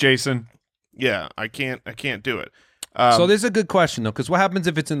this, Jason. Yeah, I can't do it. So this is a good question, though, because what happens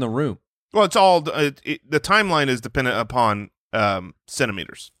if it's in the room? Well, it's all the timeline is dependent upon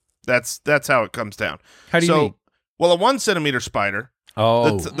centimeters. That's how it comes down. How do you mean? Well, a 1 centimeter spider.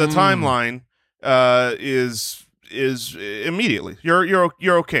 Oh, The timeline is immediately. You're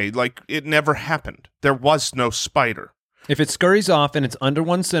okay. Like, it never happened. There was no spider. if it scurries off and it's under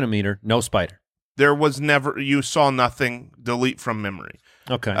 1 centimeter, no spider. There was never. You saw nothing. Delete from memory.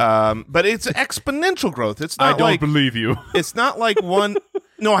 Okay. But it's exponential growth. It's not I don't like believe you. it's not like one.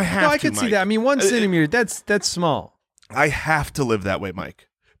 No, I have. no, I to, could see Mike. that. I mean, 1 centimeter, that's small. I have to live that way, Mike.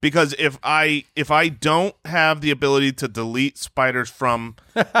 Because if I don't have the ability to delete spiders from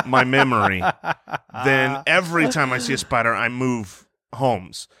my memory, then every time I see a spider, I move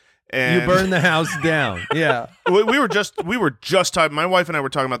homes. And You burn the house down. Yeah. we were just talking. My wife and I were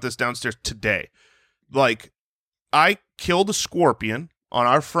talking about this downstairs today. Like, I killed a scorpion on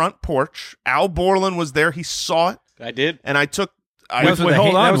our front porch. Al Borland was there. He saw it, I did. and I took. That was with Wait, a hold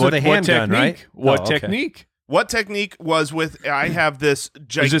hand- that on. was with a What handgun, technique? right? What Oh, okay. technique? What technique was with? I have this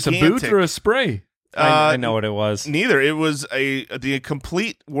gigantic. Is this a boot or a spray? I know what it was. Neither. It was the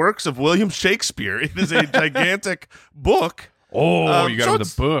complete works of William Shakespeare. It is a gigantic book. Oh, you got so him with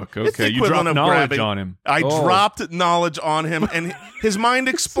it's- a book. it's the Okay, you equivalent dropped of knowledge grabbing- on him. I dropped knowledge on him, and his mind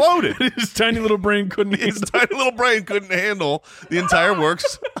exploded. His tiny little brain couldn't His handle. tiny little brain couldn't handle the entire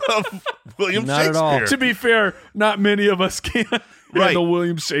works of William Not at Shakespeare. all. To be fair, not many of us can handle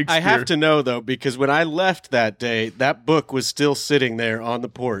William Shakespeare. I have to know, though, because when I left that day, that book was still sitting there on the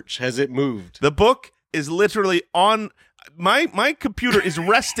porch. Has it moved? The book is literally on my computer is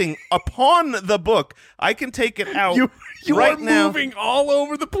resting upon the book. I can take it out You right are now. moving all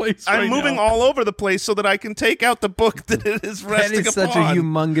over the place. I'm right moving now. all over the place so that I can take out the book that it is That resting is such a upon.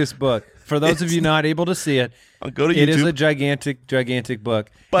 humongous book. For those of you not able to see it, I'll go to it is YouTube. a gigantic book.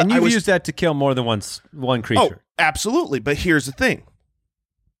 But and I you've was- used that to kill more than one Oh, creature. absolutely. But here's the thing.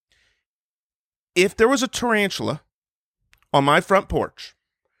 If there was a tarantula on my front porch,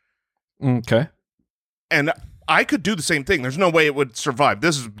 Okay. and I could do the same thing, there's no way it would survive.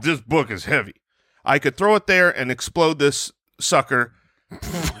 This book is heavy. I could throw it there and explode this sucker.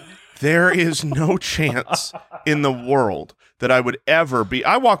 There is no chance in the world that I would ever be.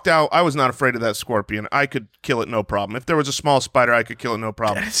 I walked out. I was not afraid of that scorpion. I could kill it no problem. If there was a small spider, I could kill it no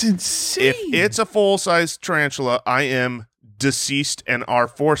problem. That's insane. If it's a full-size tarantula, I am deceased, and our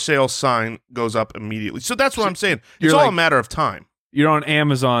for sale sign goes up immediately. So that's what I'm saying. It's you're all a like- matter of time. You're on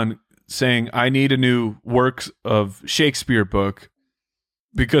Amazon saying, I need a new works of Shakespeare book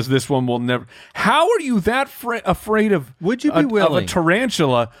because this one will never. How are you that afraid of? Would you be of a willing?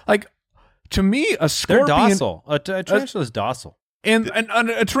 tarantula? Like, to me, a They're scorpion docile. A tarantula is docile. and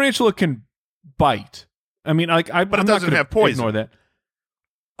a tarantula can bite. I mean, like, But it I'm not doesn't gonna have poison. Ignore that.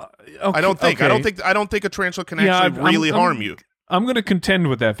 I don't think. Okay. I don't think a tarantula can Yeah, actually I'm- really I'm- harm you. I'm going to contend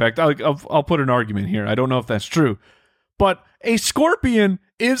with that fact. I'll put an argument here. I don't know if that's true, but a scorpion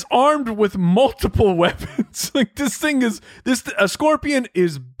is armed with multiple weapons. Like, a scorpion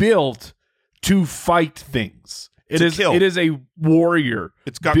is built to fight things. To kill. It is a warrior.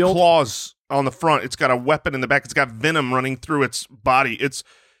 It's got built- claws on the front. It's got a weapon in the back. It's got venom running through its body.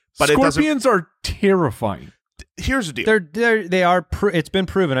 But Scorpions are terrifying. Here's the deal. They are. It's been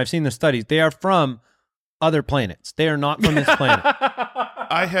proven. I've seen the studies. They are from other planets. They are not from this planet.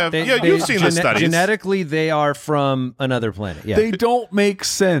 I have. You've seen the studies. Genetically, they are from another planet. Yeah. They don't make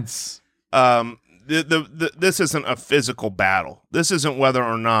sense. This isn't a physical battle. This isn't whether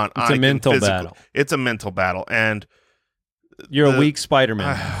or not it's a mental battle. It's a mental battle, and you're a weak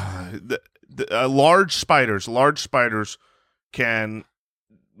Spider-Man. Large spiders can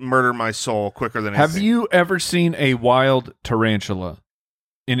murder my soul quicker than anything. Have you ever seen a wild tarantula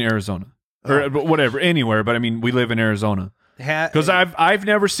in Arizona or whatever, anywhere? But I mean, we live in Arizona because I've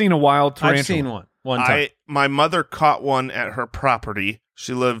never seen a wild tarantula. I've seen one time. My mother caught one at her property.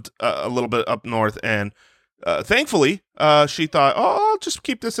 She lived a little bit up north, and thankfully, she thought, I'll just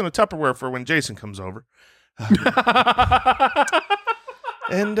keep this in a Tupperware for when Jason comes over.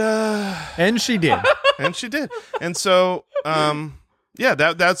 And she did. And she did. And so,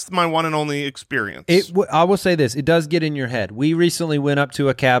 that's my one and only experience. I will say this. It does get in your head. We recently went up to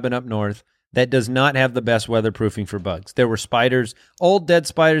a cabin up north that does not have the best weatherproofing for bugs. There were spiders, old dead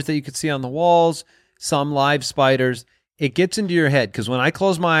spiders that you could see on the walls, some live spiders. It gets into your head because when I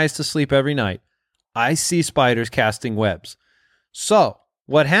close my eyes to sleep every night, I see spiders casting webs. So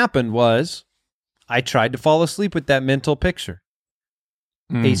what happened was I tried to fall asleep with that mental picture.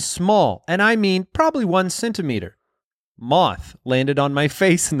 A small, and I mean probably 1 centimeter, moth landed on my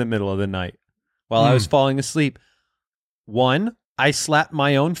face in the middle of the night while I was falling asleep. 1, I slapped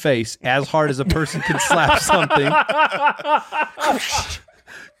my own face as hard as a person could slap something.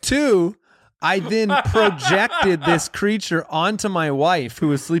 2, I then projected this creature onto my wife who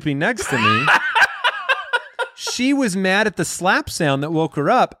was sleeping next to me. She was mad at the slap sound that woke her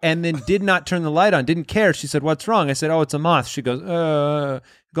up and then did not turn the light on, didn't care. She said, "What's wrong?" I said, "Oh, it's a moth." She goes,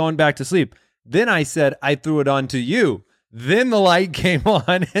 going back to sleep. Then I said, "I threw it on to you." Then the light came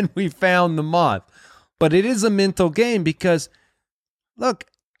on and we found the moth. But it is a mental game because, look,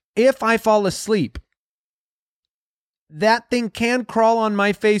 if I fall asleep, that thing can crawl on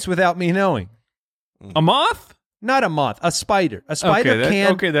my face without me knowing. A moth? Not a moth, a spider. A spider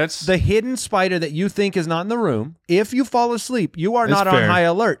that's the hidden spider that you think is not in the room. If you fall asleep, you are not on high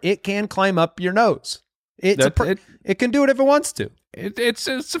alert. It can climb up your nose. It can do it if it wants to. It's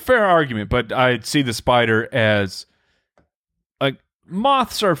a fair argument, but I'd see the spider as like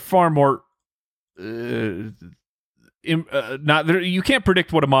moths are far more you can't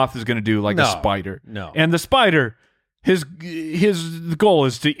predict what a moth is going to do like a spider. No. And the spider, his goal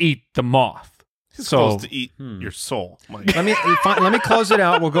is to eat the moth. His goal is to eat your soul, Mike. Let me close it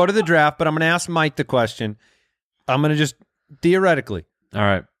out. We'll go to the draft, but I'm going to ask Mike the question. I'm going to just theoretically. All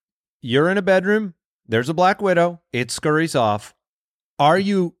right. You're in a bedroom. There's a black widow. It scurries off. Are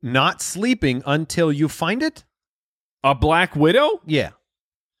you not sleeping until you find it? A black widow? Yeah.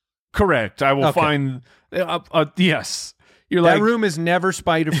 Correct. I will find. Yes. You're that like, room is never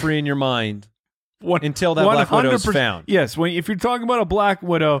spider free in your mind until that black widow is found. Yes. If you're talking about a black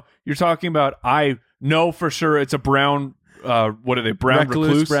widow, you're talking about. I know for sure it's a brown. What are they? Brown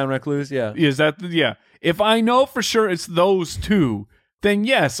recluse. Brown recluse. Yeah. Is that? Yeah. If I know for sure it's those two, then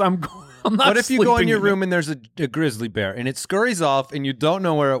yes, I'm not. What if you go in your room and there's a grizzly bear and it scurries off and you don't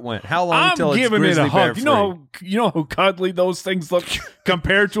know where it went? How long until it's grizzly bear free? You know how cuddly those things look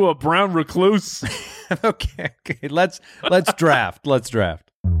compared to a brown recluse. Okay. Let's draft. Let's draft.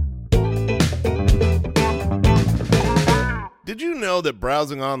 Did you know that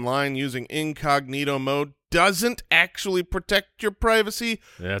browsing online using incognito mode doesn't actually protect your privacy?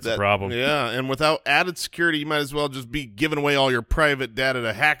 That's a problem. Yeah, and without added security, you might as well just be giving away all your private data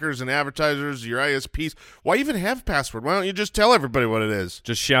to hackers and advertisers, your ISPs. Why even have a password? Why don't you just tell everybody what it is?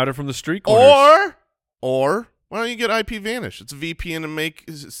 Just shout it from the street corners. Or why don't you get IPVanish? It's a VPN to make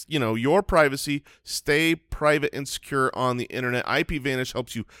your privacy stay private and secure on the internet. IPVanish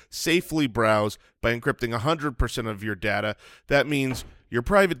helps you safely browse by encrypting 100% of your data. That means your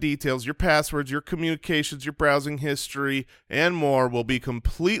private details, your passwords, your communications, your browsing history, and more will be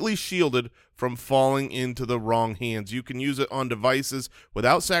completely shielded from falling into the wrong hands. You can use it on devices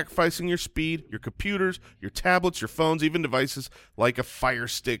without sacrificing your speed, your computers, your tablets, your phones, even devices like a Fire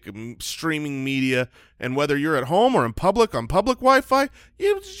Stick, streaming media. And whether you're at home or in public on public Wi-Fi,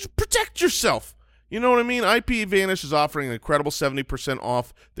 you protect yourself. You know what I mean? IPVanish is offering an incredible 70%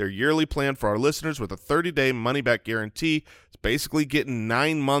 off their yearly plan for our listeners with a 30-day money-back guarantee. It's basically getting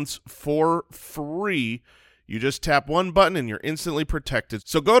 9 months for free. You just tap one button and you're instantly protected.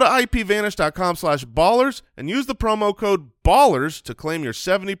 So go to IPVanish.com/ballers and use the promo code BALLERS to claim your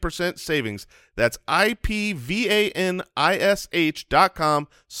 70% savings. That's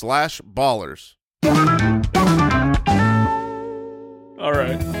IPVanish.com/ballers. All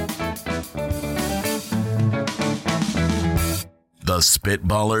right. The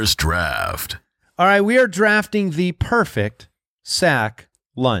Spitballers Draft. All right, we are drafting the perfect sack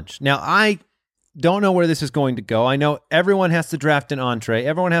lunch. Now, I don't know where this is going to go. I know everyone has to draft an entree.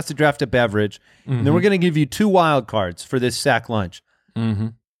 Everyone has to draft a beverage. And then we're going to give you 2 wild cards for this sack lunch.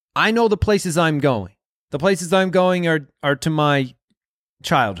 I know the places I'm going. The places I'm going are to my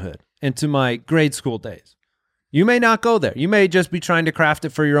childhood and to my grade school days. You may not go there. You may just be trying to craft it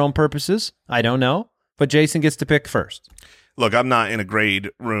for your own purposes. I don't know. But Jason gets to pick first. Look, I'm not in a grade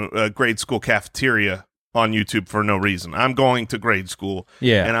school cafeteria on YouTube for no reason. I'm going to grade school,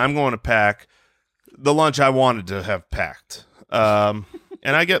 and I'm going to pack the lunch I wanted to have packed, and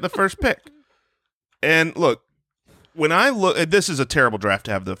I get the first pick. And look, when I look, this is a terrible draft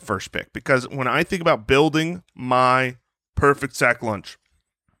to have the first pick, because when I think about building my perfect sack lunch,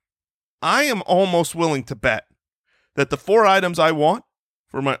 I am almost willing to bet that the 4 items I want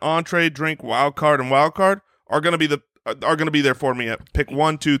for my entree, drink, wild card, and wild card are going to be there for me at pick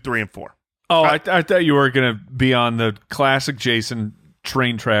 1, 2, 3, and 4. Oh, I thought you were going to be on the classic Jason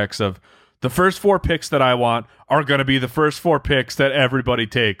train tracks of the first 4 picks that I want are going to be the first 4 picks that everybody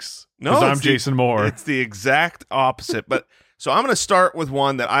takes. No, because I'm Jason Moore. It's the exact opposite. But so I'm going to start with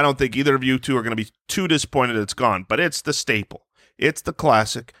one that I don't think either of you two are going to be too disappointed it's gone, but it's the staple. It's the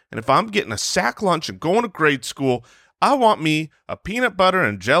classic. And if I'm getting a sack lunch and going to grade school, I want me a peanut butter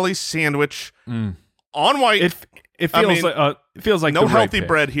and jelly sandwich on white. It feels like no the right healthy pick.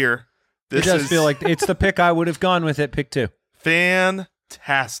 bread here. It does feel like it's the pick I would have gone with at pick 2.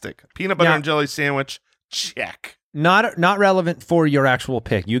 Fantastic. Peanut butter and jelly sandwich, check. Not relevant for your actual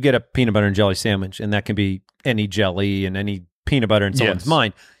pick. You get a peanut butter and jelly sandwich, and that can be any jelly and any peanut butter in someone's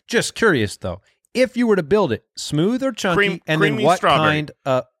mind. Just curious, though. If you were to build it, smooth or chunky, and then what kind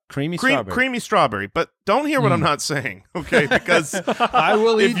of creamy strawberry? Creamy strawberry, but don't hear what I'm not saying, okay? Because I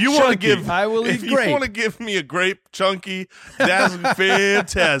will eat if you chunky. want to give, I will eat if you grape. want to give me a grape chunky, that's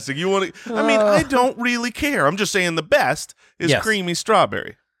fantastic. You want to? I mean, I don't really care. I'm just saying the best is creamy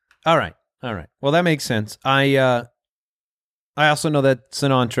strawberry. All right. Well, that makes sense. I also know that's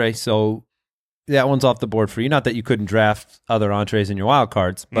an entree, so that one's off the board for you. Not that you couldn't draft other entrees in your wild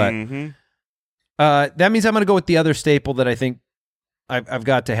cards, but that means I'm going to go with the other staple that I think I've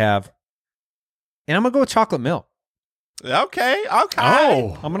got to have, and I'm going to go with chocolate milk. Okay.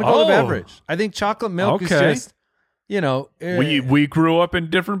 Oh, I'm going to go with the beverage. I think chocolate milk is just, we grew up in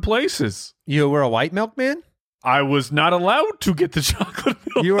different places. You were a white milk man? I was not allowed to get the chocolate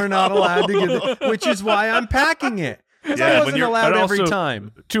milk. You were not allowed to get it, which is why I'm packing it. I wasn't allowed every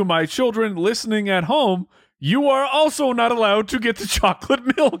time. To my children listening at home, you are also not allowed to get the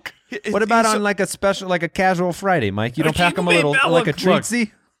chocolate milk. What about on like a special, like a casual Friday, Mike? You don't pack them a little, like a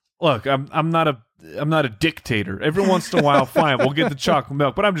treatsy? Look, I'm not a dictator. Every once in a while, fine, we'll get the chocolate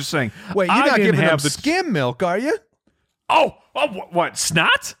milk. But I'm just saying, wait, you're not giving them skim milk, are you? Oh, what?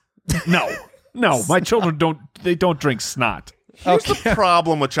 Snot? No, my children don't drink snot. Here's the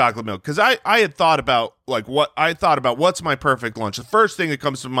problem with chocolate milk, because I had thought about what's my perfect lunch. The first thing that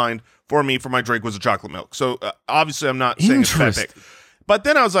comes to mind for me for my drink was a chocolate milk. So obviously I'm not saying it's perfect. But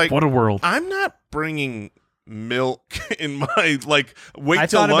then I was like, what a world. I'm not bringing milk in my wait till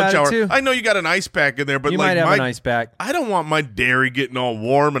thought lunch about hour. it too. I know you got an ice pack in there, but you might have an ice pack. I don't want my dairy getting all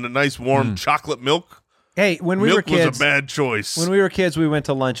warm and a nice warm chocolate milk. Hey, when we were kids, milk was a bad choice. When we were kids, we went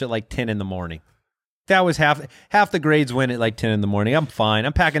to lunch at like 10 in the morning. That was half the grades went at like 10 in the morning. I'm fine.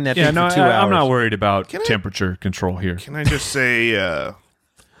 I'm packing that thing for 2 hours. I'm not worried about temperature control here. Can I just say,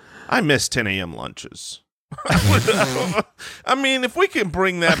 I miss 10 a.m. lunches. I mean, if we can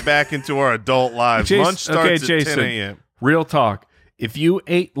bring that back into our adult lives, lunch starts at 10 a.m. Real talk. If you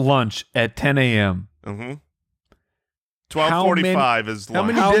ate lunch at 10 a.m., 12:45 is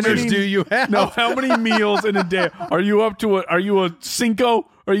lunch. How many dinners do you have? No, how many meals in a day? Are you up to Are you a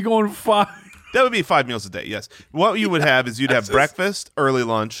Cinco? Are you going 5? That would be 5 meals a day, yes. What you would have is you'd have breakfast, early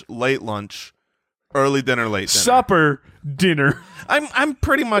lunch, late lunch, early dinner, late dinner. Supper, dinner. I'm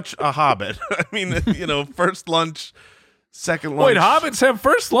pretty much a hobbit. I mean, first lunch, second lunch. Wait, hobbits have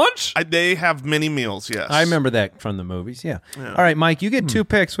first lunch? They have many meals, yes. I remember that from the movies, yeah. All right, Mike, you get 2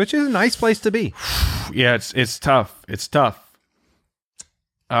 picks, which is a nice place to be. Yeah, it's tough. It's tough.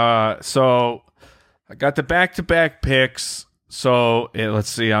 So I got the back-to-back picks. So let's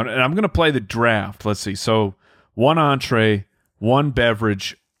see. And I'm going to play the draft. Let's see. So 1 entree, 1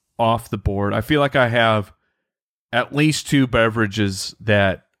 beverage off the board. I feel like I have at least 2 beverages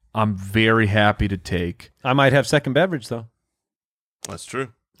that I'm very happy to take. I might have second beverage, though. That's true.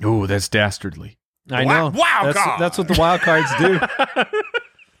 Ooh, that's dastardly. I know. Wild card. That's what the wild cards do.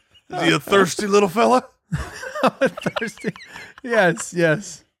 Is he a thirsty little fella? Thirsty.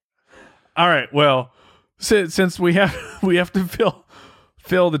 Yes. All right. Well, since we have to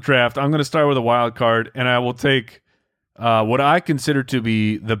fill the draft, I'm going to start with a wild card, and I will take what I consider to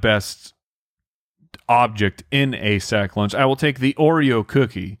be the best object in a sack lunch. I will take the Oreo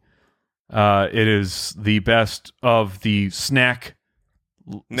cookie. It is the best of the snack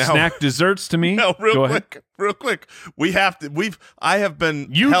desserts to me. No, real quick. I have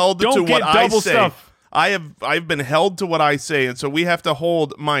been held to what I say. Stuff. I've been held to what I say, and so we have to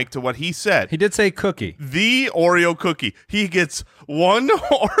hold Mike to what he said. He did say cookie. The Oreo cookie. He gets 1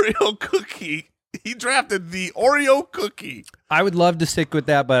 Oreo cookie. He drafted the Oreo cookie. I would love to stick with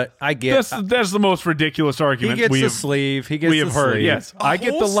that, but I get that's the most ridiculous he argument gets the sleeve. He gets we have the heard. sleeve. Yes, I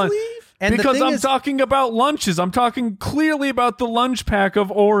get the lunch. And because the thing I'm is, talking about lunches. I'm talking clearly about the lunch pack of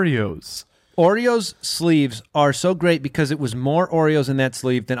Oreos. Oreos sleeves are so great because it was more Oreos in that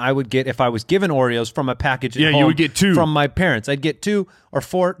sleeve than I would get if I was given Oreos from a package at Yeah, home you would get 2. from my parents. I'd get 2 or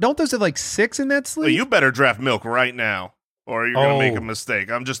 4. Don't those have like 6 in that sleeve? Well, you better draft milk right now, or you're going to make a mistake.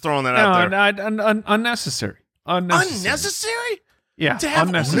 I'm just throwing that out there. Unnecessary. Unnecessary? Yeah, To have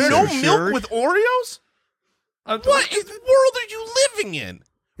unnecessary. no milk with Oreos? What world are you living in?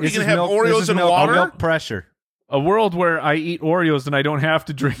 Are you going to have Oreos and water? Milk pressure. A world where I eat Oreos and I don't have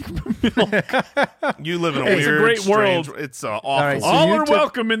to drink milk. You live in a It's a weird, great strange, world. It's awful. right, so All you are took-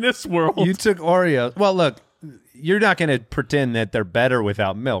 welcome in this world. You took Oreos. Well, look, you're not going to pretend that they're better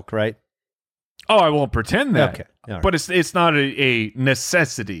without milk, right? Oh, I won't pretend that. Okay. All right. But it's not a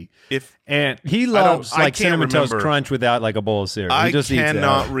necessity. If He loves I like can't Cinnamon Toast remember. Crunch without like a bowl of cereal. I He just eats it.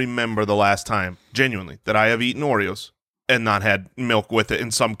 cannot remember the last time, genuinely, that I have eaten Oreos and not had milk with it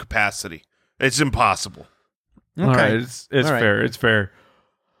in some capacity. It's impossible. Okay. All right, it's All right. fair. It's fair.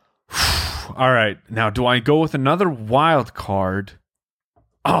 All right. Now, do I go with another wild card?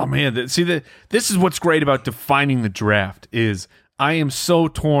 Oh man, this is what's great about defining the draft is I am so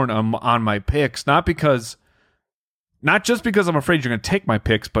torn on my picks, not just because I'm afraid you're going to take my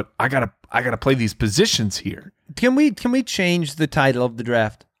picks, but I gotta play these positions here. Can we change the title of the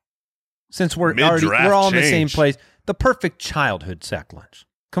draft? Since we're Mid-draft all in the same change. place. The perfect childhood sack lunch.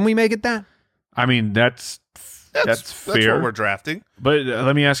 Can we make it that? I mean, that's fair. That's what we're drafting. But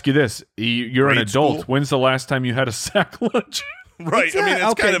let me ask you this: you're an Grade adult. school? When's the last time you had a sack lunch? Right. I mean, it's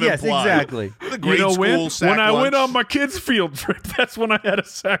okay, kind of yes, implied. exactly. The grade You know school sack when I went lunch. on my kids' field trip, that's when I had a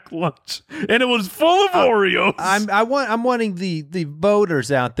sack lunch, and it was full of Oreos. I'm wanting the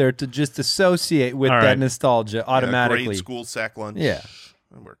voters out there to just associate with All that right. nostalgia automatically. Grade school sack lunch. Yeah.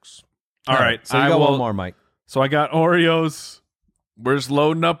 That works. All right, So you I got will- one more, Mike. So I got Oreos. We're just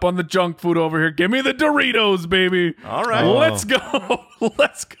loading up on the junk food over here. Give me the Doritos, baby. All right. Let's go.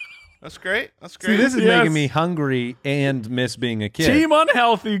 Let's go. That's great. That's See, great. this is Yes. making me hungry and miss being a kid. Team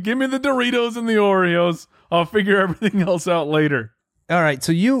unhealthy. Give me the Doritos and the Oreos. I'll figure everything else out later. All right,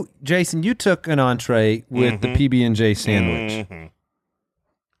 so you, Jason, you took an entree with the PB&J sandwich. Mhm.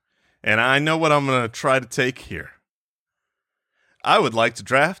 And I know what I'm going to try to take here. I would like to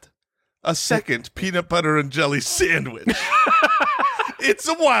draft a second peanut butter and jelly sandwich. It's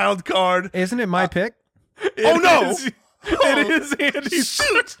a wild card. Isn't it my pick? Oh, no. It is Andy's.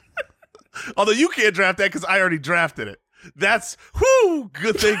 Shoot. Although you can't draft that because I already drafted it. That's,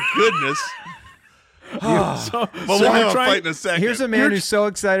 good, thank goodness. So We'll have a fight in a second. Here's a man who's so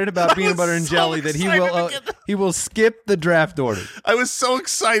excited about peanut butter and so jelly that excited he will skip the draft order I was so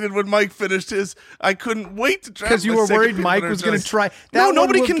excited when Mike finished his. I couldn't wait to draft because you my were second worried peanut Mike butter was and going jelly. to try. No, one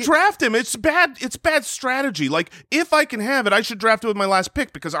nobody will can get- draft him. It's bad. It's bad strategy. Like, if I can have it, I should draft it with my last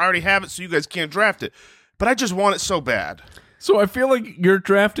pick because I already have it, so you guys can't draft it. But I just want it so bad. So I feel like you're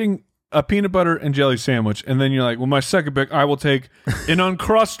drafting a peanut butter and jelly sandwich, and then you're like, well, my second pick, I will take an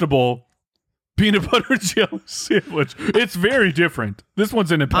Uncrustable peanut butter and jelly sandwich. It's very different. This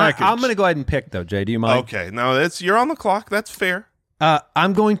one's in a package. I'm going to go ahead and pick though. Jay, do you mind? Okay, no, you're on the clock. That's fair.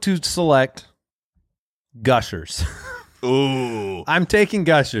 I'm going to select Gushers. Ooh, I'm taking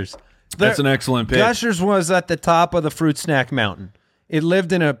Gushers. That's an excellent pick. Gushers was at the top of the fruit snack mountain. It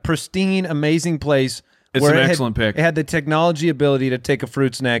lived in a pristine, amazing place. It's where an it had- excellent pick. It had the technology ability to take a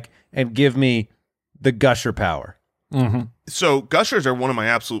fruit snack and give me the Gusher power. so Gushers are one of my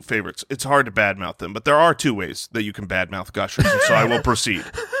absolute favorites. It's hard to badmouth them, but there are 2 ways that you can badmouth Gushers, and so I will proceed.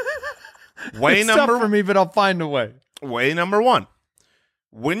 Way It's tough for number me, but I'll find a way. way number 1.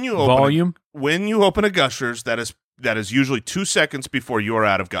 When you open Volume? when you open a Gushers that is that is usually 2 seconds before you're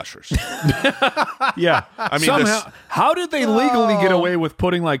out of Gushers. Yeah. I mean, somehow, how did they legally get away with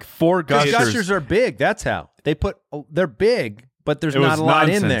putting like 4 Because Gushers? Gushers are big. That's how they're big, but there's It not was a lot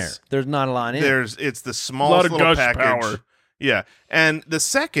in there. nonsense. There's not a lot in. It's the A smallest lot of little gush package. power. Yeah. And the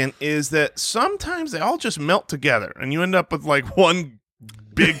second is that sometimes they all just melt together and you end up with like one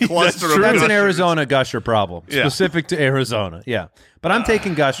big cluster of That's Gushers. an Arizona Gusher problem, Yeah. specific to Arizona. Yeah, but I'm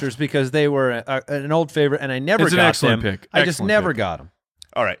taking Gushers because they were an old favorite, and I never It's an got excellent them. pick. I just Excellent never pick. got them.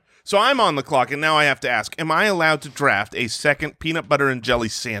 All right. So I'm on the clock, and now I have to ask, am I allowed to draft a second peanut butter and jelly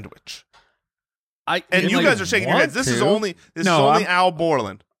sandwich? And you guys are shaking your heads. This is only Al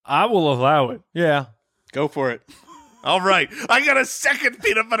Borland. I will allow it. Yeah, Go for it. All right. I got a second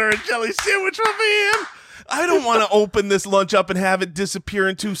peanut butter and jelly sandwich for me, Ian. I don't want to open this lunch up and have it disappear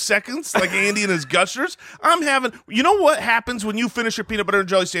in 2 seconds like Andy and his Gushers. You know what happens when you finish your peanut butter and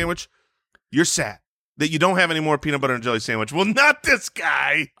jelly sandwich? You're sad that you don't have any more peanut butter and jelly sandwich. Well, not this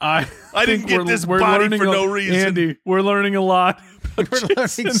guy. I didn't think get this body learning for no reason. Andy, we're learning a lot. we're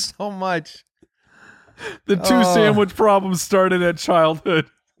learning so much. The 2 sandwich problem started at childhood.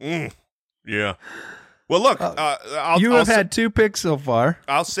 Yeah. Well, look, I'll You have had 2 picks so far.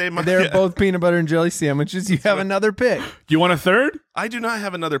 I'll say my. They're both peanut butter and jelly sandwiches. You have another pick. Do you want a third? I do not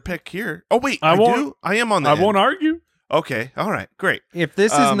have another pick here. Oh wait, I I won't- do. I am on the. I end. won't argue. Okay. All right. Great. If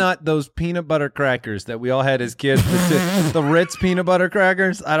this is not those peanut butter crackers that we all had as kids, the Ritz peanut butter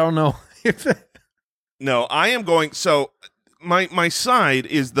crackers, I don't know if. No, I am going. So my side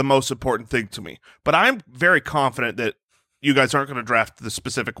is the most important thing to me, but I'm very confident that you guys aren't going to draft the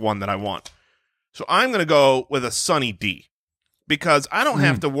specific one that I want. So I'm going to go with a Sunny D because I don't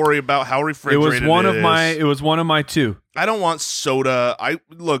have to worry about how It refrigerated was one it of my 2. I don't want soda. I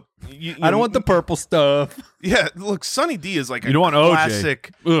I don't want the purple stuff. Yeah, look, Sunny D is like You don't want OJ.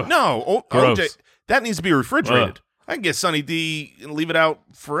 classic. Ugh. No, Gross. OJ that needs to be refrigerated. Ugh. I can get Sunny D and leave it out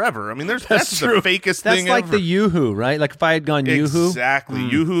forever. I mean, that's true. the fakest That's thing like ever. the Yoo-Hoo, right? Like if I had gone Yoo-Hoo. Exactly.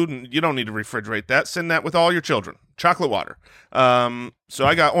 Yoo-Hoo, you don't need to refrigerate that. Send that with all your children. Chocolate water. So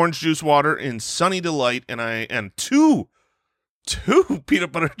I got orange juice water in Sunny Delight, and two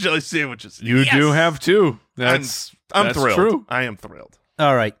peanut butter and jelly sandwiches. You Yes! do have 2. That's thrilled. true. I am thrilled.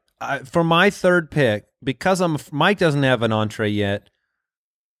 All right. For my third pick, because Mike doesn't have an entree yet.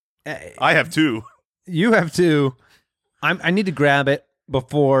 I have 2. You have 2. I need to grab it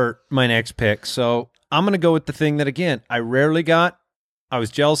before my next pick. So I'm going to go with the thing that, again, I rarely got. I was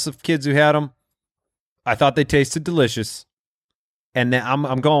jealous of kids who had them. I thought they tasted delicious. And then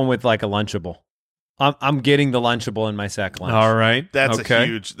I'm going with like a Lunchable. I'm getting the Lunchable in my sack lunch. All right. That's okay. a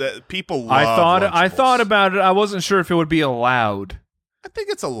huge. People love I thought Lunchables. about it. I wasn't sure if it would be allowed. I think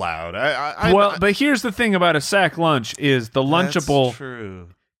it's allowed. But here's the thing about a sack lunch is the Lunchable. That's true.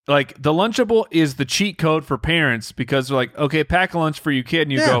 Like the Lunchable is the cheat code for parents because they're like, okay, pack a lunch for your kid,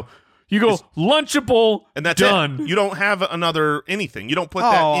 and you go Lunchable, And that's done. it. You don't have another anything. You don't put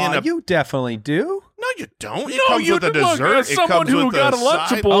that in a. You definitely do. No, you don't. It No, comes you with a can look, dessert. as It someone comes who with got a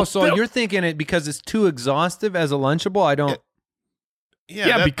side. Lunchable. Oh, so They'll- you're thinking it because it's too exhaustive as a Lunchable? I don't.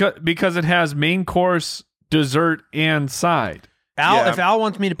 Yeah, because it has main course, dessert, and side. If Al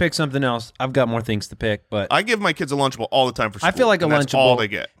wants me to pick something else, I've got more things to pick. But I give my kids a Lunchable all the time for school. I feel like a and that's Lunchable. all they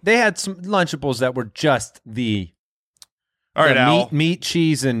get. They had some Lunchables that were just the All right, Al. meat,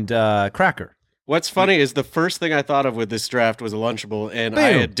 cheese, and cracker. What's funny is the first thing I thought of with this draft was a Lunchable, and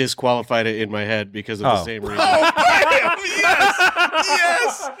I Boom. had disqualified it in my head because of the same reason. Oh, bam!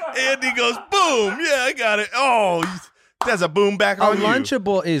 Yes! Andy goes, boom! Yeah, I got it. Oh, that's a boom back A on you.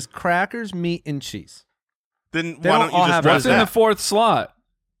 Lunchable is crackers, meat, and cheese. Then They why don't don't you all just have run What's in the that? 4th slot?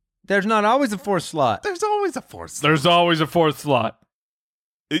 There's not always a fourth slot. There's always a fourth. There's always a 4th slot.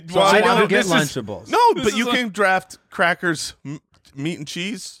 So I don't get this is- Lunchables. No, This but is you a- can draft crackers, meat and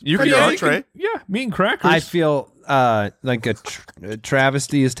cheese You for can your yeah, entree. meat and crackers. I feel like a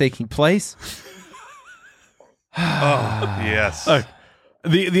travesty is taking place. Yes.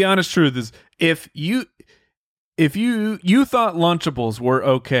 The honest truth is, if you thought Lunchables were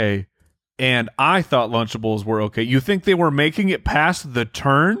okay, and I thought Lunchables were okay, you think they were making it past the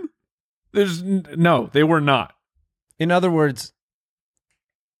turn? No, they were not. In other words,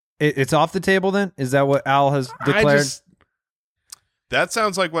 it's off the table then? Is that what Al has declared? That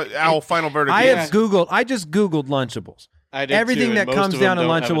sounds like what Al final verdict I is. have I just Googled Lunchables. I did Everything too, that and most comes of them down to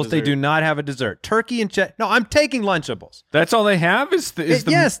don't have a Lunchables, they do dessert. not have a dessert. Turkey and cheddar. No, I'm taking Lunchables. That's all they have is the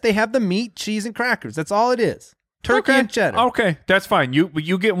Yes, they have the meat, cheese, and crackers. That's all it is. Turkey okay. and cheddar. Okay, that's fine. You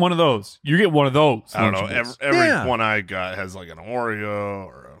get one of those. You get one of those. I don't know. Lunchables. Every Yeah. one I got has like an Oreo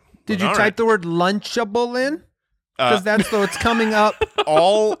or a. Did but you all type right. the word Lunchable in? Because that's what's coming up.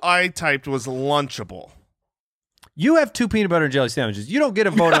 All I typed was Lunchable. You have 2 peanut butter and jelly sandwiches. You don't get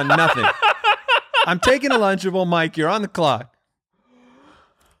a vote on nothing. I'm taking a Lunchable. Mike, you're on the clock.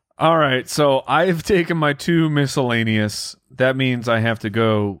 All right, so I've taken my 2 miscellaneous. That means I have to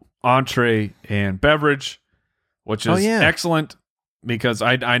go entree and beverage, which is excellent because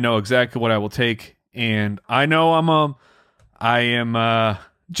I know exactly what I will take, and I know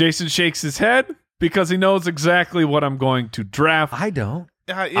Jason shakes his head because he knows exactly what I'm going to draft. I don't.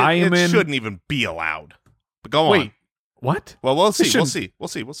 It shouldn't even be allowed. But go on. Wait, what? Well, we'll see. We'll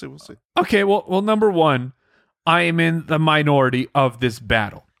see. Okay, well, number 1, I am in the minority of this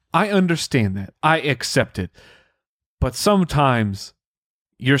battle. I understand that. I accept it. But sometimes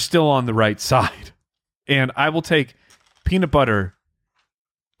you're still on the right side. And I will take peanut butter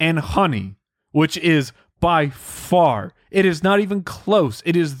and honey, which is by far, it is not even close.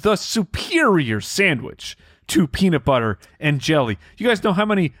 It is the superior sandwich to peanut butter and jelly. You guys know how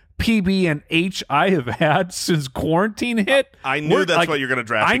many PB and H I have had since quarantine hit? I knew that's what you're going to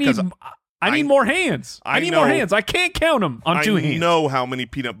draft. I need more hands. I need more hands. I can't count them on 2 hands. I know how many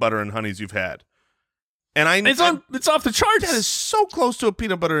peanut butter and honeys you've had. And it's off the charts. That is so close to a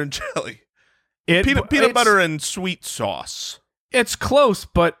peanut butter and jelly. Peanut butter and sweet sauce. It's close,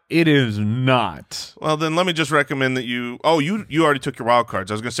 but it is not. Well, then let me just recommend that you already took your wild cards.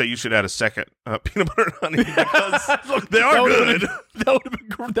 I was going to say you should add a second peanut butter and honey because they are good. That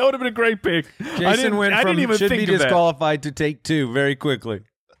would have been a great pick. Jason went from should be disqualified to take 2 very quickly.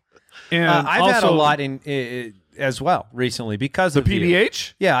 And I've had a lot in as well recently because of the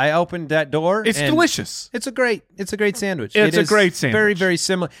PBH. Yeah, I opened that door. It's delicious. It's a great sandwich. It's a great sandwich. Very, very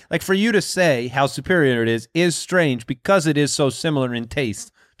similar. Like for you to say how superior it is strange because it is so similar in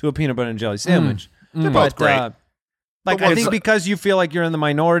taste to a peanut butter and jelly sandwich. They're both great. I think because you feel like you're in the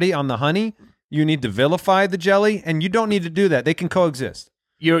minority on the honey, you need to vilify the jelly, and you don't need to do that. They can coexist.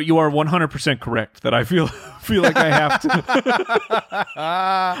 You are 100% correct that I feel like I have to.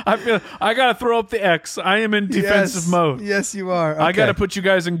 I got to throw up the X. I am in defensive mode. Yes, you are. Okay. I got to put you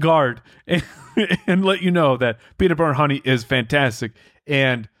guys in guard and let you know that peanut butter and honey is fantastic.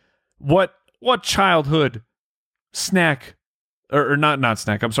 And what childhood snack or not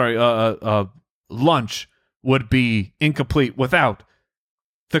snack? I'm sorry. Lunch would be incomplete without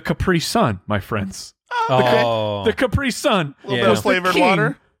the Capri Sun, my friends. The Capri Sun. A little bit of flavored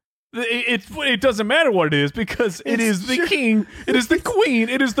water. It doesn't matter what it is because it is the king, it is the queen,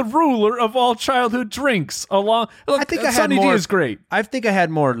 it is the ruler of all childhood drinks. I think Sunny D is great. I think I had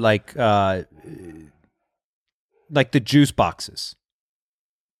more like the juice boxes.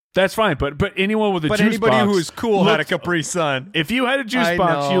 That's fine, but anyone with a juice box. But anybody who is cool had a Capri Sun. If you had a juice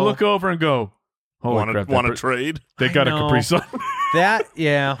box, you look over and go, want to trade? They got a Capri Sun.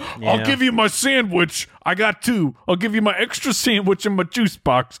 Yeah. I'll give you my sandwich. I got 2. I'll give you my extra sandwich and my juice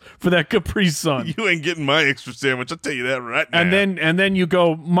box for that Capri Sun. You ain't getting my extra sandwich. I'll tell you that right now. And then you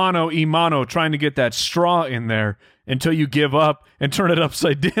go mano y mano trying to get that straw in there until you give up and turn it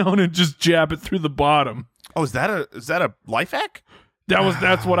upside down and just jab it through the bottom. Oh, is that a life hack?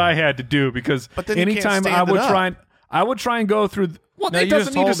 That's what I had to do because anytime I would try and go through. It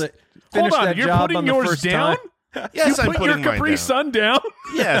doesn't need to. Hold on, you're putting yours down. Yes, I'm putting your Capri Sun down.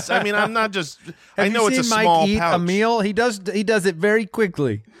 Yes, I mean I'm not just. I know it's a Mike small eat pouch. A meal. He does it very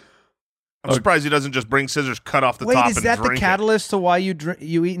quickly. I'm surprised he doesn't just bring scissors, cut off the top, and drink it. Wait, is that the catalyst to why you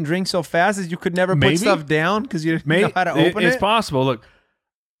eat and drink so fast? Is you could never put stuff down because you know how to open it? It's possible. Look,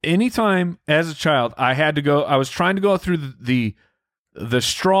 anytime as a child I was trying to go through the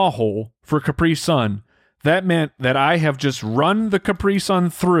straw hole for Capri Sun. That meant that I have just run the Capri Sun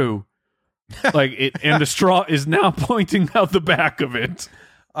through. And the straw is now pointing out the back of it.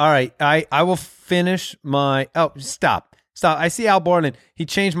 All right, I will finish my. Oh, stop! I see Al Borland. He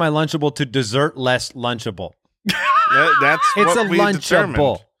changed my Lunchable to dessert-less Lunchable. It's a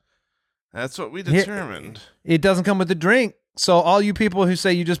Lunchable. That's what we determined. It doesn't come with a drink. So all you people who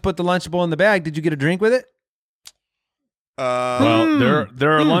say you just put the Lunchable in the bag, did you get a drink with it? Well,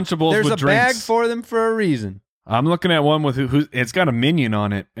 there are Lunchables There's with drinks. There's a bag for them for a reason. I'm looking at one with who it's got a minion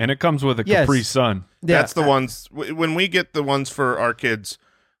on it, and it comes with a Capri Sun. That's the ones. When we get the ones for our kids,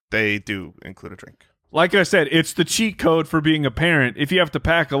 they do include a drink. Like I said, it's the cheat code for being a parent. If you have to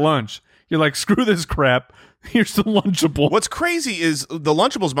pack a lunch, you're like, screw this crap. Here's the Lunchable. What's crazy is the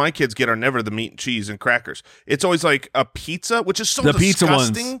Lunchables my kids get are never the meat and cheese and crackers. It's always like a pizza, which is so the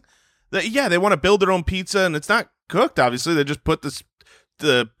disgusting. Pizza ones. They want to build their own pizza, and it's not cooked, obviously. They just put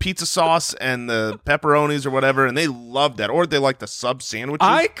the pizza sauce and the pepperonis or whatever, and they love that. Or they like the sub sandwiches.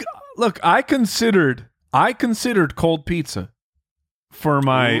 I considered cold pizza for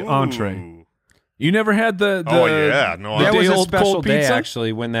my entree. You never had the that was a special cold day pizza?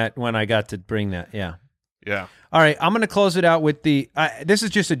 actually when I got to bring that. Yeah. Yeah. All right, I'm going to close it out with this is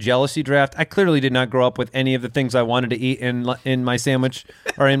just a jealousy draft. I clearly did not grow up with any of the things I wanted to eat in my sandwich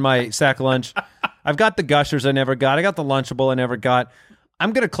or in my sack lunch. I've got the Gushers I never got. I got the Lunchable I never got.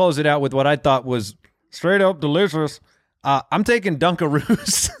 I'm going to close it out with what I thought was straight up delicious. I'm taking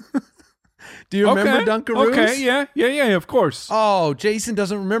Dunkaroos. Do you remember Dunkaroos? Okay, yeah, of course. Oh, Jason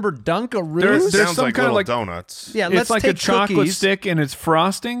doesn't remember Dunkaroos? There's Sounds some like kind of little like donuts. Yeah, it's let's like a take chocolate cookies. stick and it's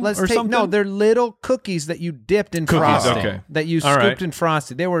frosting or something. No, they're little cookies that you dipped in frosting. okay. That you All scooped right. in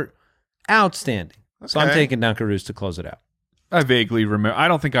frosting. They were outstanding. So I'm Okay. taking Dunkaroos to close it out. I vaguely remember. I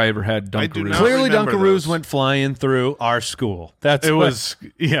don't think I ever had I do Dunkaroos. not. Clearly, remember Dunkaroos those. went flying through our school. That's It what- was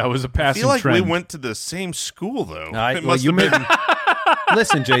a I passing feel like trend. we went to the same school, though. I- It well, must you have been.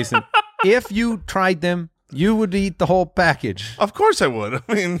 Listen, Jason. If you tried them, you would eat the whole package. Of course I would.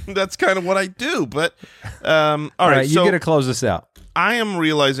 I mean, that's kind of what I do. But all All right, right, you so get to close this out. I am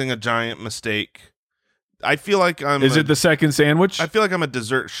realizing a giant mistake. I feel like Is it the second sandwich? I feel like I'm a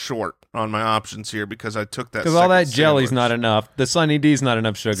dessert short on my options here because I took that. Because all that second jelly's sandwich. not enough. The Sunny D's not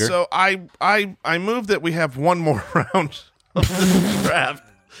enough sugar. So I move that we have one more round of this draft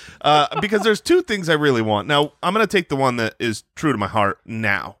because there's two things I really want. Now I'm going to take the one that is true to my heart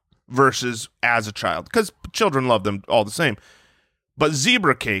now versus as a child because children love them all the same. But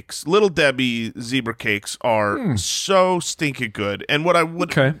zebra cakes, Little Debbie zebra cakes are so stinky good. And what I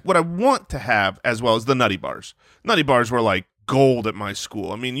want to have as well as the Nutty Bars. Nutty Bars were like gold at my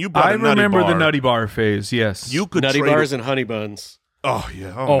school. I mean, you brought I a Nutty remember Bar. the Nutty Bar phase. Yes, You could Nutty trade bars it- and honey buns. Oh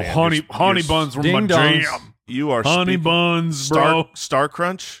yeah. Oh, man, honey you're- buns were Ding my dongs. jam. You are Honey speaking- buns, bro. Star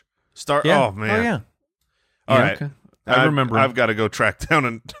Crunch. yeah. Oh man. Oh, yeah. All Yeah, right. okay. I remember. I've got to go track down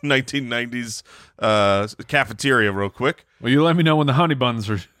a 1990s cafeteria real quick. Well, you let me know when the honey buns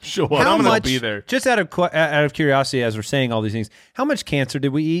show up. How I'm gonna much, be there. just out of curiosity, as we're saying all these things, how much cancer did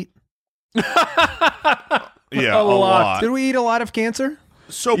we eat? Yeah, a lot. Did we eat a lot of cancer?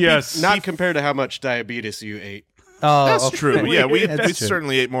 So Yes. Not compared to how much diabetes you ate. Oh, that's okay. true. Yeah, we That's true.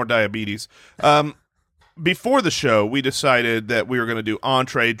 certainly ate more diabetes. Before the show, we decided that we were going to do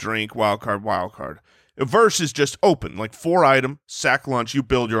entree, drink, wild card. Versus just open, like 4-item sack lunch. You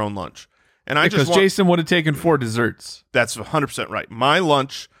build your own lunch, and I Because just want, Jason would have taken 4 desserts. That's 100% right. My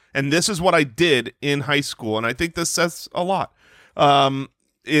lunch, and this is what I did in high school, and I think this says a lot,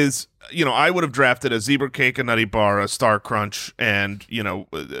 is, I would have drafted a zebra cake, a Nutty Bar, a Star Crunch, and,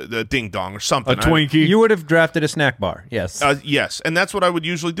 the Ding Dong or something. A Twinkie. You would have drafted a snack bar. Yes. Yes, and that's what I would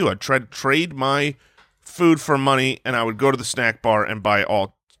usually do. I'd try to trade my food for money, and I would go to the snack bar and buy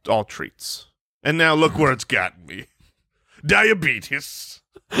all treats. And now look where it's gotten me. Diabetes.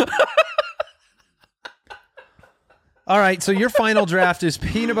 All right, so your final draft is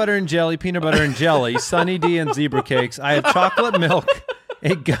peanut butter and jelly, Sunny D and zebra cakes. I have chocolate milk,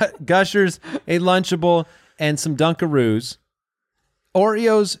 a Gushers, a Lunchable, and some Dunkaroos,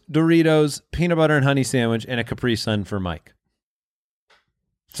 Oreos, Doritos, peanut butter and honey sandwich, and a Capri Sun for Mike.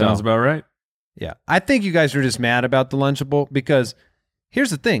 Sounds So, about right. yeah. I think you guys are just mad about the Lunchable because here's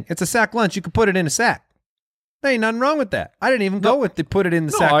the thing. It's a sack lunch. You can put it in a sack. There ain't nothing wrong with that. I didn't even go with the put it in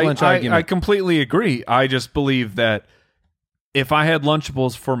the sack lunch argument. I completely agree. I just believe that if I had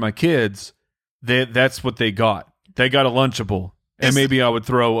Lunchables for my kids, that's what they got. They got a Lunchable, and It's- maybe I would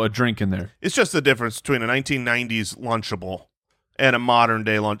throw a drink in there. It's just the difference between a 1990s Lunchable and a modern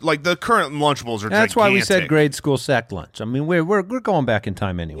day lunch. Like the current Lunchables are That's why we said gigantic. grade school sack lunch. I mean, we're going back in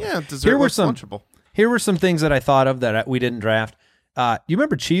time anyway. Yeah, dessert Here were was some Lunchable. Here were some things that I thought of that we didn't draft. You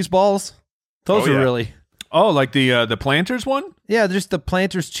remember cheese balls? Those Oh, were yeah. really, Oh, like the Planters one? yeah, just the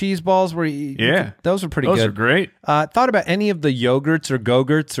Planters cheese balls where those were pretty Those good. are great. Thought about any of the yogurts or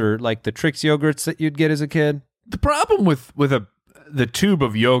Go-Gurts or like the Trix yogurts that you'd get as a kid? The problem with the tube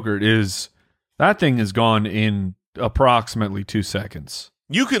of yogurt is that thing is gone in approximately 2 seconds.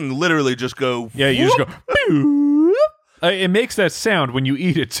 You can literally just go. Yeah, you just go. "Boop." It makes that sound when you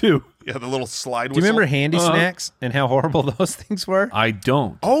eat it too. Yeah, the little slide Do you whistle. remember Handy Uh-huh. Snacks and how horrible those things were? I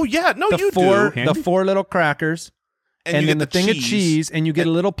don't. Oh, yeah. No, the you four, do. the 4 little crackers, and you then the get thing of cheese, and you get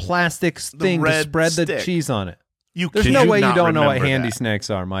a little plastic thing to red spread the stick. cheese on it. You There's kid no way you not don't know what remember Handy that. Snacks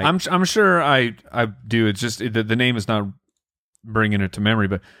are, Mike. I'm sure I do. It's just the name is not bringing it to memory.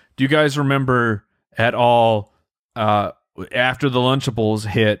 But do you guys remember at all after the Lunchables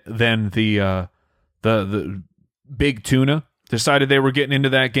hit, then the big tuna decided they were getting into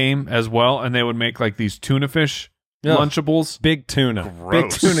that game as well, and they would make like these tuna fish Ugh. Lunchables. Big tuna. Big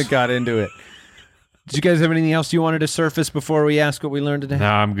Gross. tuna got into it. Did you guys have anything else you wanted to surface before we ask what we learned today?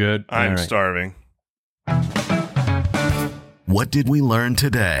 Nah, I'm good. I'm All right. starving. What did we learn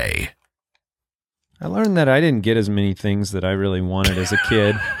today? I learned that I didn't get as many things that I really wanted as a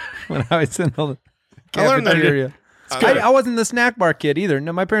kid when I was in the I learned that- cafeteria. I wasn't the snack bar kid either.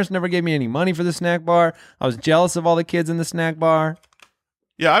 No, my parents never gave me any money for the snack bar. I was jealous of all the kids in the snack bar.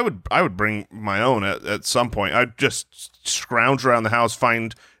 Yeah, I would bring my own at some point. I'd just scrounge around the house,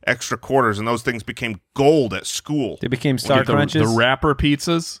 find extra quarters, and those things became gold at school. They became Star Get Crunches. the wrapper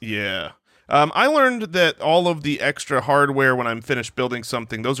pizzas. Yeah. I learned that all of the extra hardware when I'm finished building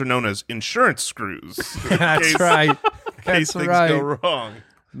something, those are known as insurance screws. That's right. In case That's things right. go wrong.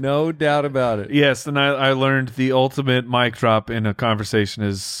 No doubt about it. Yes, and I learned the ultimate mic drop in a conversation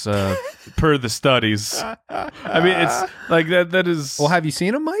is per the studies. I mean, it's like that is. Well, have you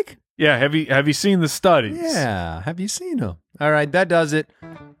seen them, Mike? Yeah, have you seen the studies? Yeah. Have you seen them? All right, that does it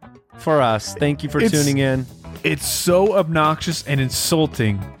for us. Thank you for It's- tuning in. It's so obnoxious and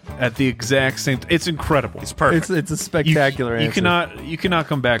insulting at the exact same. It's incredible. It's perfect. It's a spectacular You answer. cannot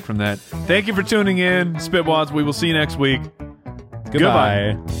come back from that. Thank you for tuning in, Spitwads. We will see you next week.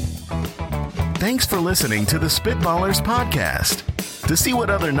 Goodbye. Thanks for listening to the Spitballers Podcast. To see what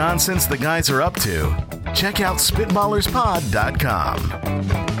other nonsense the guys are up to, check out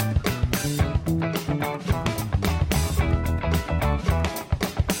SpitballersPod.com.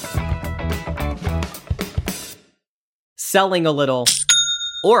 Selling a little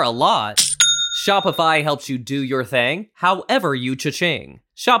or a lot, Shopify helps you do your thing however you cha-ching.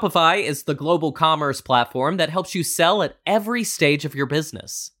 Shopify is the global commerce platform that helps you sell at every stage of your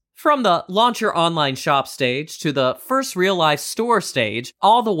business. From the launch your online shop stage to the first real life store stage,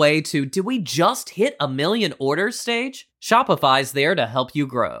 all the way to did we just hit 1 million orders stage? Shopify's there to help you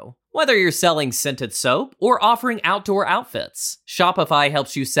grow. Whether you're selling scented soap or offering outdoor outfits, Shopify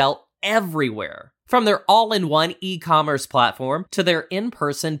helps you sell everywhere. From their all-in-one e-commerce platform to their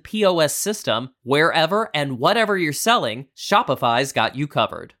in-person POS system, wherever and whatever you're selling, Shopify's got you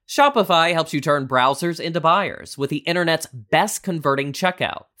covered. Shopify helps you turn browsers into buyers with the internet's best converting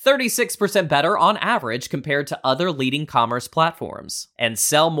checkout, 36% better on average compared to other leading commerce platforms. And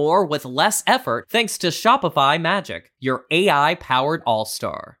sell more with less effort thanks to Shopify Magic, your AI-powered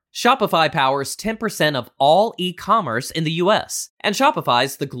all-star. Shopify powers 10% of all e-commerce in the US, and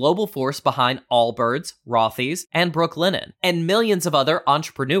Shopify's the global force behind Allbirds, Rothy's, and Brooklinen, and millions of other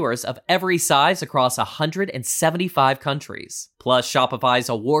entrepreneurs of every size across 175 countries. Plus, Shopify's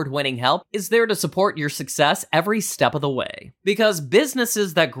award-winning help is there to support your success every step of the way. Because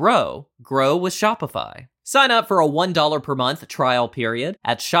businesses that grow, grow with Shopify. Sign up for a $1 per month trial period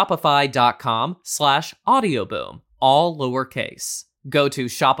at shopify.com/audioboom, all lowercase. Go to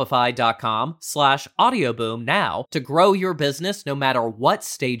shopify.com/audioboom now to grow your business no matter what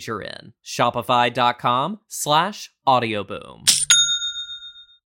stage you're in. Shopify.com/audioboom.